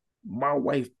 my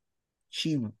wife,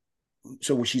 she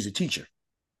so when she's a teacher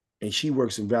and she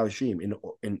works in Valley Stream in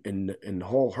the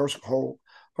whole her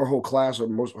whole class, or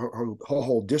her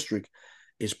whole district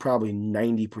is probably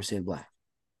 90% black.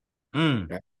 Mm.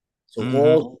 Right? So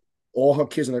Mm-hmm. all her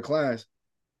kids in her class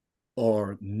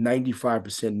are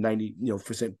 95%, 90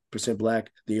 percent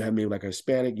black. Then you have maybe like a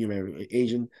Hispanic, you may have an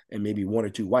Asian, and maybe one or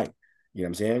two white. You know what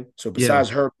I'm saying? So Yeah. besides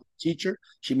her teacher,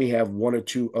 she may have one or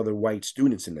two other white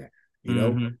students in there,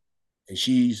 Mm-hmm.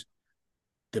 and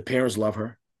the parents love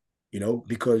her,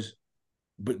 because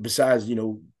but besides,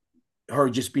 her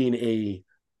just being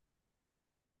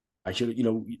I should,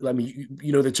 I mean,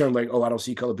 you know the term like, oh, I don't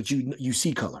see color, but you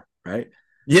see color, right?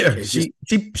 Yeah, It's just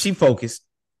she focused.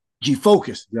 she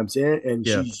focused, you know what I'm saying? And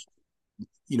Yeah, she's,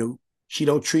 she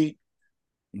don't treat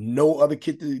no other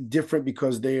kid different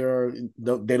because they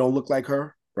don't look like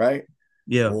her, right?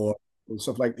 yeah. Or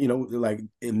stuff like, like,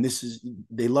 and this is,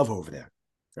 they love her over there,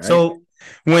 right? So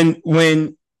when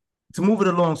to move it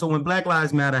along, so when Black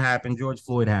Lives Matter happened, George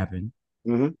Floyd happened,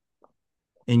 Mm-hmm.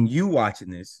 and you watching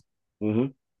this, Mm-hmm.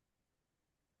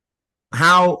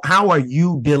 how are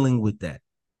you dealing with that?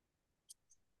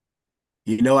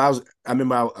 I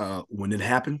remember when it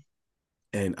happened,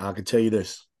 and I can tell you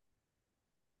this.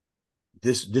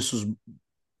 This was,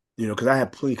 because I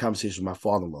had plenty of conversations with my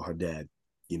father-in-law, her dad,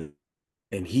 you know,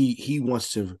 and he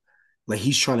wants to, like,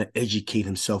 he's trying to educate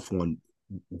himself on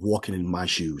walking in my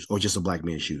shoes or just a black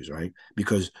man's shoes, right?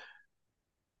 Because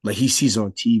like he sees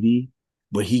on TV,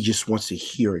 but he just wants to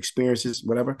hear experiences,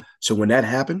 whatever. So when that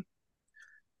happened,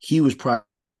 he was probably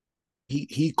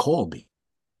he called me,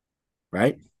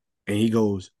 right? And he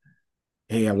goes,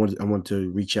 hey, I want to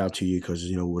reach out to you because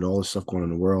with all the stuff going on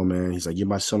in the world, man. He's like, you're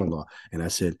my son-in-law. And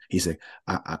he said,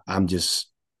 I'm just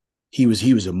he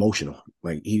was emotional.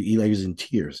 Like he like, was in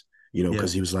tears, Yeah.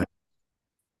 because he was like,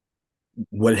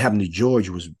 what happened to George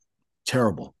was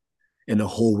terrible. And the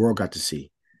whole world got to see.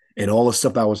 And all the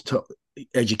stuff I was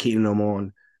educating him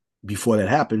on before that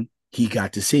happened, he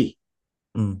got to see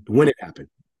Mm, when it happened.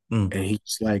 mm. And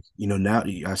he's like, now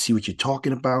I see what you're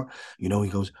talking about. He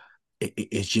goes,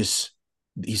 it's just,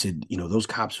 he said, those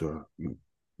cops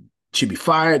should be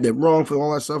fired. They're wrong for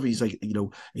all that stuff. He's like, he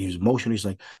was emotional. He's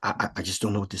like, I just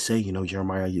don't know what to say,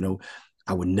 Jeremiah,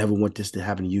 I would never want this to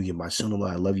happen to you. You're my son-in-law.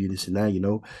 I love you, this and that,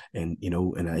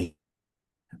 and I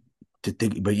to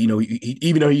think, but even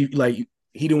though he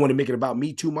didn't want to make it about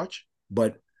me too much,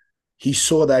 but he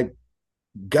saw that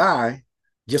guy,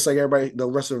 just like everybody, the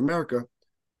rest of America,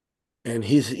 and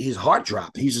his heart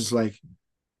dropped. He's just like,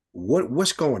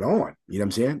 what's going on? You know what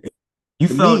I'm saying? You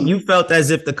To felt me, you felt as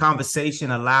if the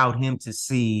conversation allowed him to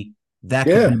see that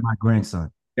could be yeah, my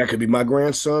grandson. that could be my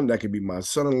grandson. That could be my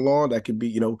son-in-law. That could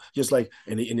be, just like,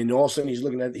 and then all of a sudden he's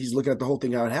looking at the whole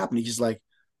thing, how it happened. He's just like,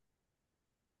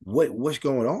 what's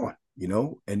going on?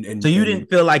 And So you didn't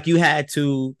feel like you had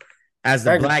to, as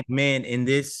the I, black man in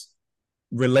this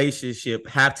relationship,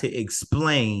 have to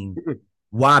explain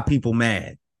why people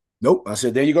mad. nope. I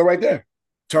said, there you go, right there.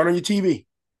 Turn on your TV.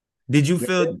 Did you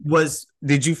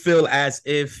feel as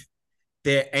if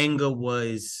their anger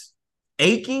was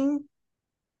aching,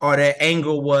 or their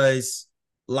anger was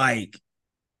like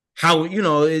how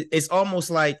it's almost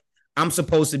like I'm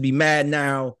supposed to be mad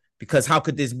now because how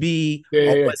could this be? Yeah, Or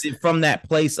yeah, yeah. was it from that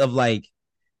place of like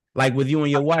with you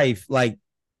and your wife, like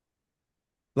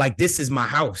this is my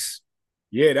house?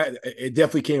 Yeah, that it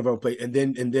definitely came from a place. And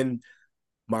then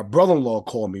my brother-in-law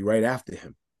called me right after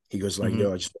him. He goes like, Mm-hmm.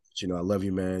 yo, I just I love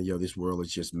you, man. Yo, this world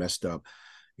is just messed up,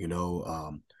 you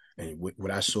know. And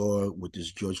what I saw with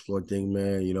this George Floyd thing,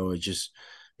 man, it just,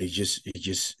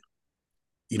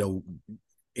 you know,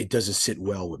 it doesn't sit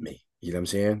well with me. You know what I'm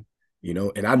saying?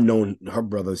 And I've known her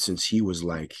brother since he was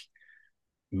like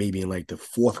maybe in like the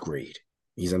fourth grade.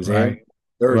 You know what I'm Right. saying?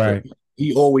 Third Right. grade.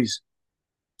 He always,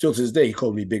 till to this day, he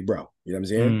called me big bro. You know what I'm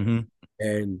saying? Mm-hmm.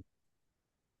 And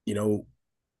you know,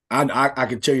 I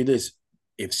can tell you this: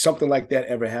 if something like that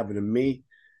ever happened to me,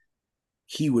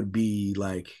 he would be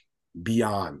like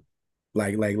beyond,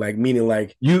 like meaning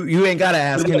like You ain't gotta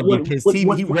ask him to be wouldn't, pissed. wouldn't, He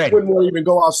wouldn't, ready. wouldn't want to even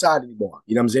go outside anymore.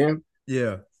 You know what I'm saying?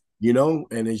 Yeah.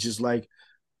 And it's just like,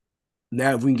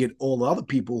 now if we can get all the other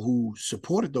people who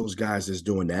supported those guys that's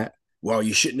doing that, well,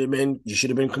 you should have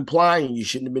been complying. You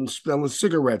shouldn't have been smelling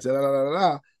cigarettes. Da, da, da, da,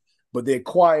 da. But they're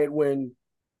quiet when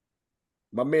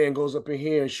my man goes up in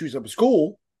here and shoots up a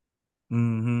school.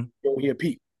 Mm-hmm. You don't hear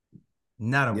Pete.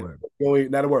 Not a You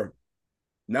word. not a word.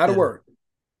 Not a Yeah. word.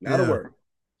 Not a Yeah. word.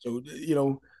 So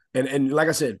and like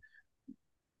I said,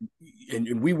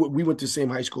 and we went to the same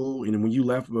high school, and when you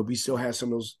left, but we still had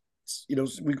some of those.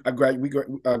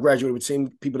 Graduated with the same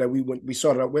people that we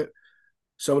started out with.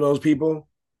 Some of those people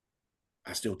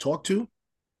I still talk to.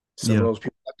 Some of Yeah. those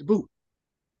people got the boot.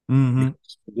 Mm-hmm.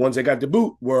 Because the ones that got the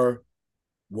boot were,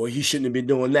 well, he shouldn't have been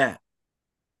doing that,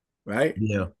 right?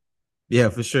 Yeah. Yeah,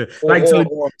 for sure. Or Like or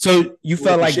or, so you or they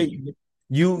felt can like shake.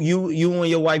 you and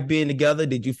your wife being together,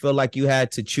 did you feel like you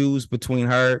had to choose between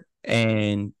her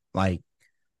and like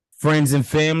friends and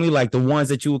family, like the ones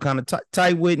that you were kind of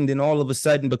tight with, and then all of a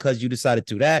sudden because you decided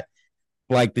to that,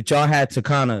 like that y'all had to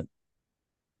kind of,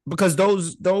 because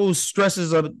those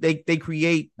stresses are they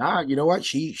create. Nah, you know what?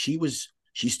 She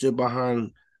stood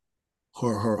behind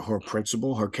her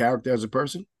principle, her character as a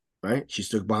person, right? She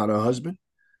stood behind her husband,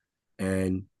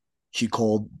 and she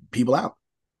called people out.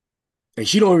 And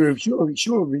she don't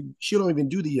even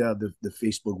do the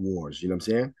Facebook wars, you know what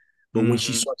I'm saying? But when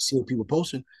she Mm-hmm. started seeing people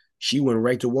posting, she went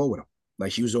right to war with them.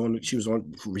 Like she was on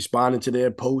responding to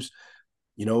their posts,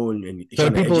 you know, and So the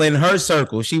trying to people in educate. her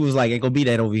circle, she was like, "Ain't gonna be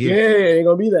that over Yeah, here." ain't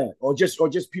gonna be that, or just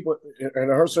people in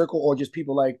her circle, or just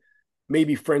people like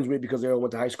maybe friends with because they all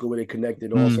went to high school where they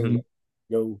connected. All of a sudden, Mm-hmm.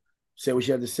 you know, say what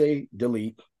you had to say,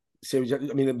 delete, say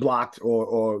what I mean, blocked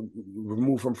or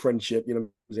removed from friendship. You know what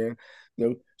I'm saying? You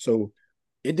know, so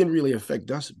it didn't really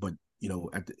affect us, but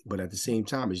but at the same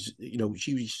time, it's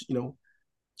she was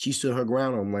she stood her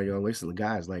ground. I'm like, oh, listen, the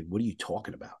guy's like, what are you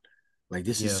talking about? Like,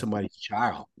 this is Yeah, somebody's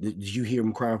child. Did you hear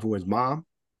him crying for his mom?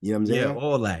 You know what I'm yeah, saying?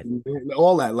 all that.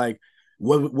 All that. Like,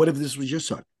 what if this was your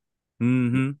son?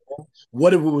 Mm-hmm.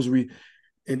 What if it was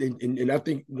and I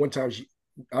think one time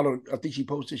I think she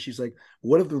posted, she's like,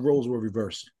 what if the roles were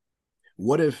reversed?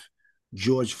 What if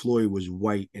George Floyd was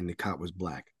white and the cop was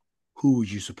black? Who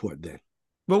would you support then?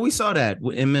 But we saw that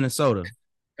in Minnesota.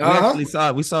 We Uh-huh. actually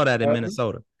saw that in Uh-huh.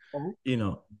 Minnesota. Uh-huh. You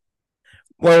know.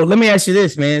 Well, let me ask you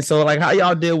this, man. So, like, how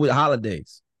y'all deal with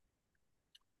holidays?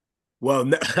 Well,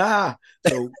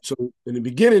 so in the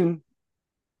beginning,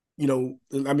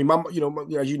 I mean,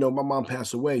 as you know, my mom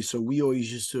passed away, so we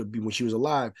always used to be when she was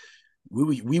alive.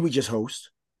 We would just host,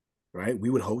 right?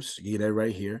 We would host, get that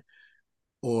right here,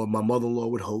 or my mother-in-law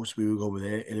would host. We would go over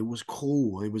there, and it was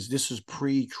cool. This was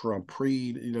pre-Trump,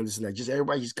 this and that. Just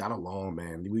everybody just got along,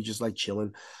 man. We just like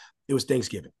chilling. It was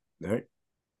Thanksgiving, right?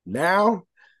 Now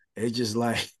it's just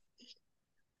like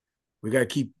we gotta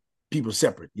keep people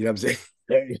separate. You know what I'm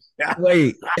saying? yeah,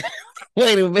 Wait,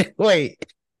 wait a minute. Wait,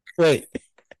 wait.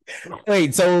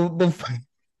 So before,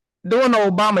 during the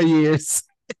Obama years,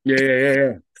 yeah,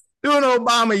 yeah. during the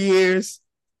Obama years,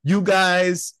 you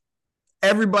guys,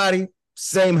 everybody,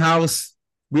 same house.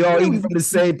 We all Yeah, eating from the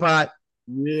same pot.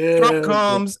 Trump yeah.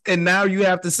 comes, and now you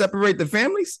have to separate the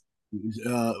families.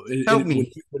 Help When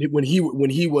me.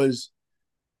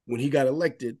 when he got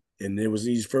elected, and there was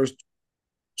these first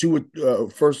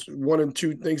one and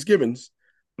two Thanksgivings,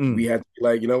 we Mm. had to be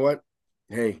like, you know what?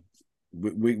 Hey,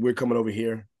 we're coming over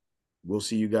here. We'll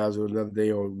see you guys another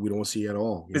day, or we don't see you at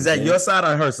all. You know Is what I'm that saying? your side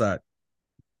or her side?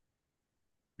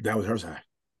 That was her side.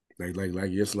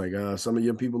 Like just like some of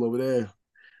your people over there,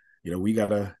 we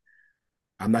gotta.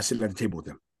 I'm not sitting at the table with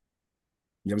them.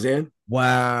 You know what I'm saying?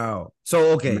 Wow. So I'm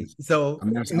not. okay. So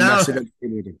I'm not now, sitting at the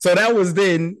table with them. so that was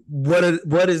then.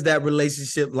 What is that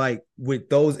relationship like with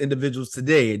those individuals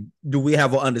today? Do we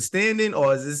have an understanding,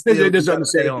 or is it still you There's got to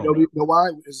stay understanding. home? You know why?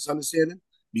 There's understanding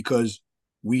because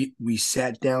we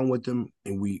sat down with them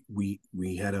and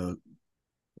we had a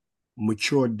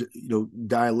mature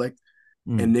dialect,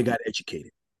 Mm. and they got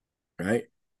educated, right? Mm.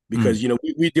 Because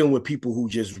we're dealing with people who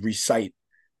just recite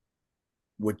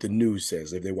what the news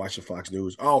says. If they're watching Fox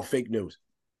News, oh, fake news.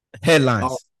 Oh,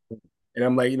 Headlines. and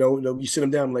I'm like, you sit them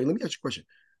down. I'm like, let me ask you a question.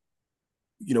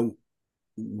 You know,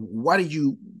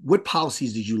 what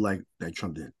policies did you like that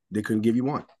Trump did? They couldn't give you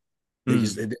one.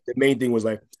 Mm. The main thing was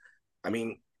like, I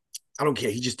mean, I don't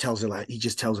care. He just tells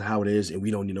it how it is, and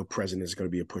we don't need no president that's going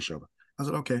to be a pushover. I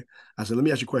said, okay. I said, let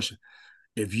me ask you a question.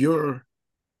 If your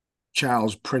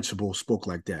child's principal spoke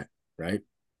like that, right?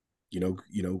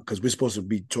 Because we're supposed to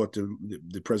be taught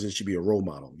the president should be a role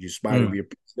model. You aspire to Mm. be a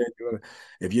president.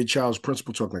 If your child's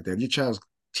principal talk like that, if your child's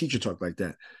teacher talk like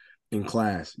that in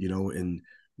class, and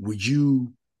would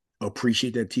you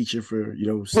appreciate that teacher for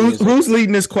saying something? Who's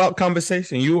leading this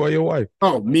conversation? You or your wife?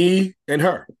 Oh, me and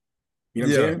her. You know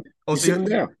what I'm Yeah. saying? Oh, You so sit them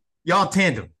down. y'all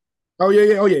tandem. Oh yeah,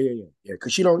 yeah. Oh yeah, yeah, yeah. Yeah.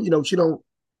 Because she don't.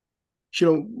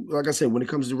 Like I said, when it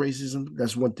comes to racism,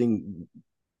 that's one thing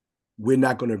we're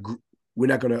not gonna we're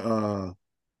not gonna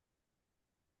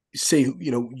say.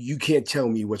 You can't tell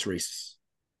me what's racist.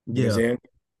 You know what I'm Yeah.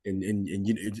 saying?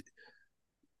 And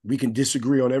we can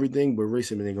disagree on everything, but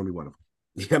racism ain't gonna be one of them.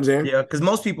 You know what I'm saying? Yeah. Because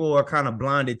most people are kind of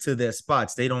blinded to their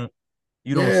spots. You don't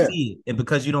Yeah, see it. And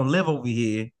because you don't live over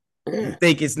here, you yeah,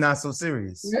 think it's not so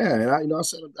serious. yeah. And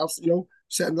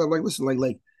sat down like, listen, I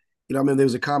mean, there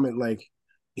was a comment like,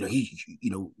 he,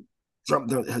 Trump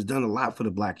has done a lot for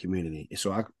the black community. And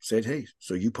so I said, hey,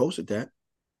 so you posted that.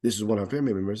 This is one of our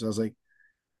family members. I was like,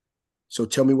 so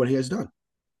tell me what he has done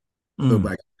for the Mm.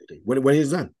 black community. What he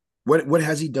has done? What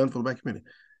has he done for the black community?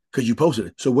 Because you posted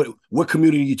it. So what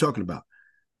community are you talking about?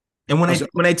 And I said,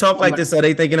 when they talk I'm like like, this, are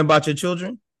they thinking about your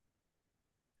children?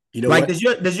 you know Like, what? does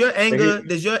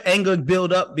your anger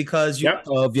build up because you Yep.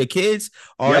 of your kids,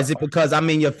 or is Yep. it because I'm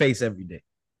in your face every day?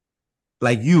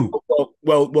 Like you.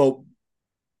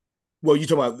 Well, you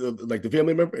talking about like the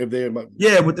family member if they're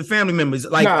Yeah, with the family members.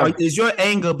 Like, nah, is your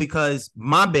anger because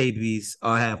my babies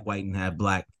are half white and half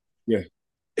black? yeah.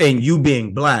 and you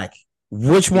being black,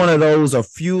 which one of those are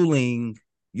fueling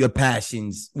your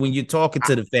passions when you're talking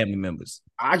to the family members?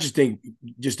 I just think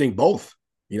both.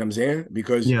 You know what I'm saying?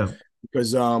 Yeah.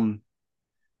 Because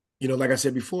like I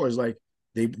said before, it's like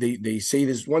they say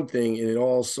this one thing and then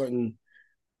all of a sudden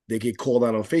they get called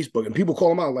out on Facebook and people call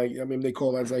them out. Like, I mean, they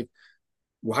call out, it's like,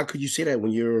 well, how could you say that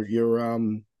when your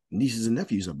nieces and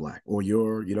nephews are black, or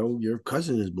your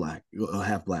cousin is black,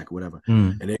 half black, or whatever?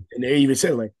 Mm. And they even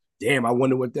said, like, damn, I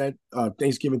wonder what that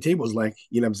Thanksgiving table is like.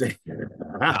 You know what I'm saying?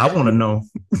 I want to know.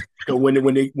 So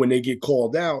when they get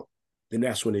called out, then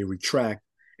that's when they retract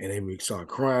and they start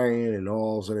crying and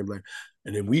all of a sudden like,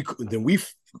 and then we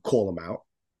call them out.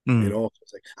 And all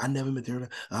it's like, I never met her.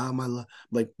 My love,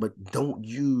 like, but don't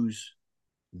use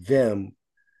them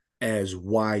as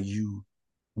why you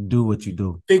do what you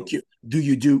do. Think you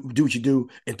do what you do,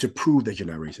 and to prove that you're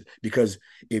not racist. Because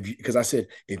because I said,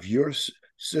 if your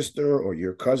sister or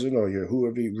your cousin or your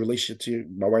whoever relationship to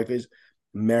my wife is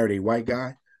married a white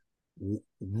guy,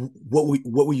 what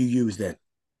will you use then?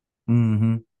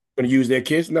 Mm-hmm. Going to use their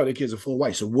kids? No, their kids are full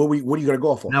white. So what are you going to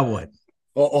go for? Now what?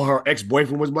 Or her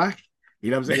ex-boyfriend was black? You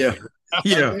know what I'm saying?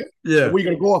 Yeah. Yeah. What are you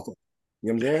going to go off of?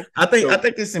 You know what I'm saying? I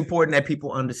think it's important that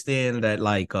people understand that,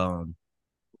 like,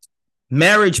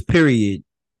 marriage period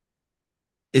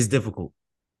is difficult.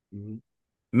 Mm-hmm.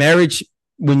 Marriage,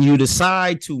 when you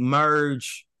decide to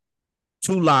merge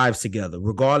two lives together,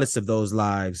 regardless if those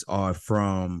lives are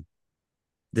from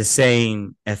the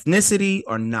same ethnicity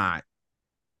or not,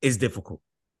 is difficult.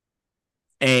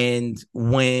 And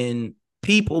when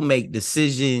people make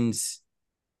decisions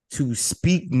to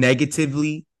speak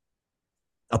negatively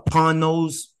upon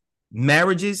those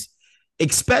marriages,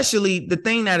 especially, the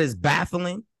thing that is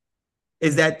baffling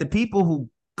is that the people who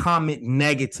comment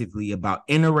negatively about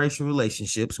interracial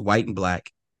relationships, white and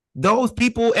black, those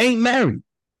people ain't married.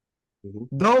 Mm-hmm.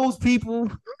 Those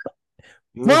people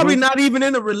probably not even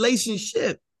in a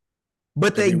relationship,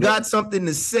 but they got something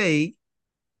to say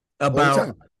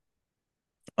about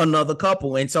another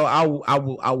couple. And so I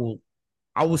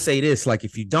will say this, like,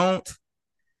 if you don't,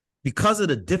 because of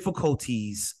the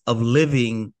difficulties of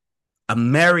living a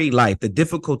married life, the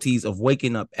difficulties of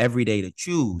waking up every day to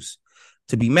choose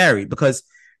to be married, because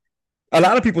a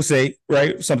lot of people say,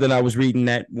 right, something I was reading,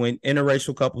 that when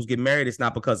interracial couples get married, it's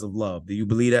not because of love. Do you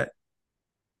believe that?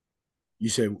 You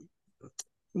say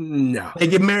no. They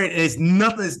get married and it's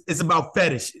nothing. It's about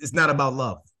fetish. It's not about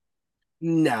love.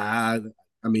 Nah,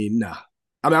 I mean, nah.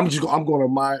 I mean, I'm going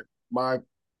on my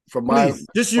Please,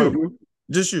 just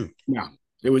you. No,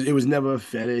 it was never a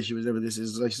fetish. It was never this.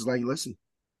 It's just like, listen,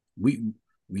 we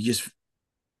just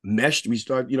meshed. We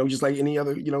start, just like any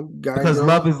other, guy. Because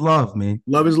love is love, man.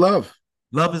 Love is love.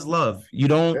 Love is love. You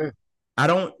don't.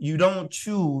 Yeah. You don't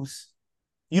choose.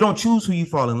 You don't choose who you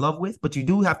fall in love with, but you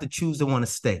do have to choose to want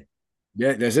to stay.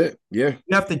 Yeah, that's it. Yeah.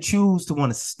 You have to choose to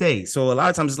want to stay. So a lot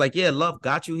of times it's like, yeah, love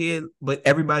got you here, but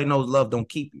everybody knows love don't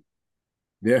keep you.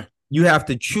 Yeah. You have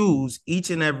to choose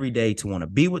each and every day to want to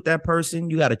be with that person.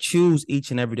 You got to choose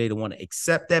each and every day to want to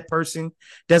accept that person.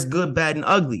 That's good, bad, and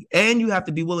ugly. And you have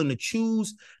to be willing to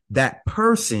choose that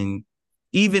person,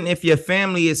 even if your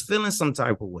family is feeling some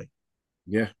type of way.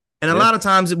 Yeah. And a lot of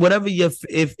times, whatever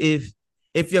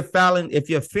if your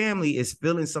family is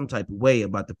feeling some type of way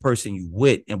about the person you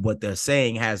with and what they're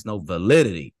saying has no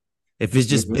validity, if it's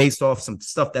just based off some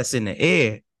stuff that's in the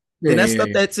air, then that stuff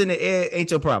that's in the air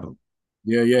ain't your problem.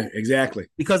 Yeah, exactly.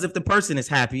 Because if the person is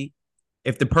happy,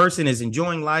 if the person is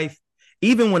enjoying life,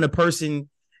 even when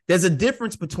there's a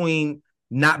difference between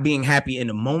not being happy in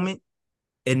the moment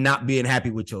and not being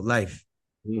happy with your life.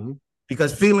 Mm-hmm.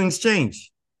 Because feelings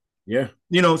change. Yeah.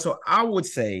 So I would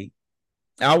say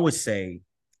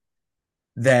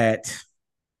that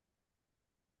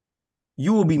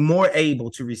you will be more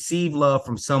able to receive love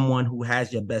from someone who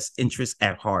has your best interest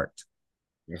at heart.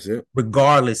 That's it.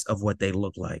 Regardless of what they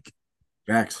look like.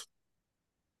 Facts.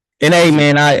 And hey,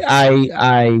 man,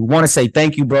 I want to say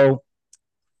thank you, bro,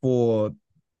 for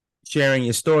sharing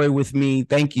your story with me.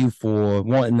 Thank you for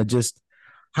wanting to just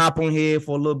hop on here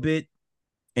for a little bit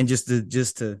and just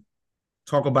to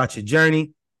talk about your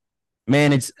journey.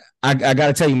 Man, I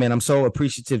gotta tell you, man, I'm so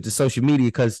appreciative to social media,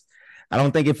 because I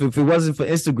don't think if it wasn't for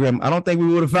Instagram, I don't think we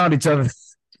would have found each other.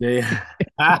 Yeah.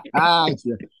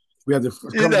 We had to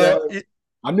come down.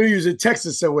 I knew you was in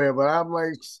Texas somewhere, but I'm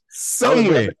like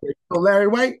somewhere. Larry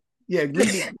White, yeah,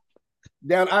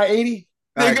 down I-80.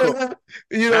 Right, cool.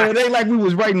 It ain't like we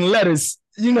was writing letters,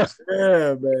 Yeah,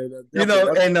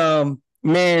 man.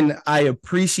 Man, I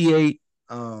appreciate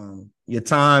your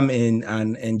time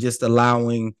and just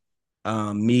allowing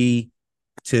me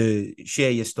to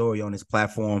share your story on this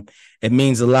platform. It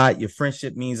means a lot. Your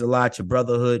friendship means a lot. Your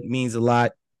brotherhood means a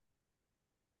lot.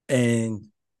 And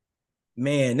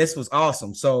man, this was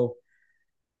awesome. So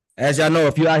as y'all know,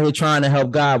 if you're out here trying to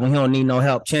help God when he don't need no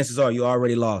help, chances are you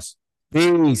already lost.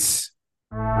 Peace.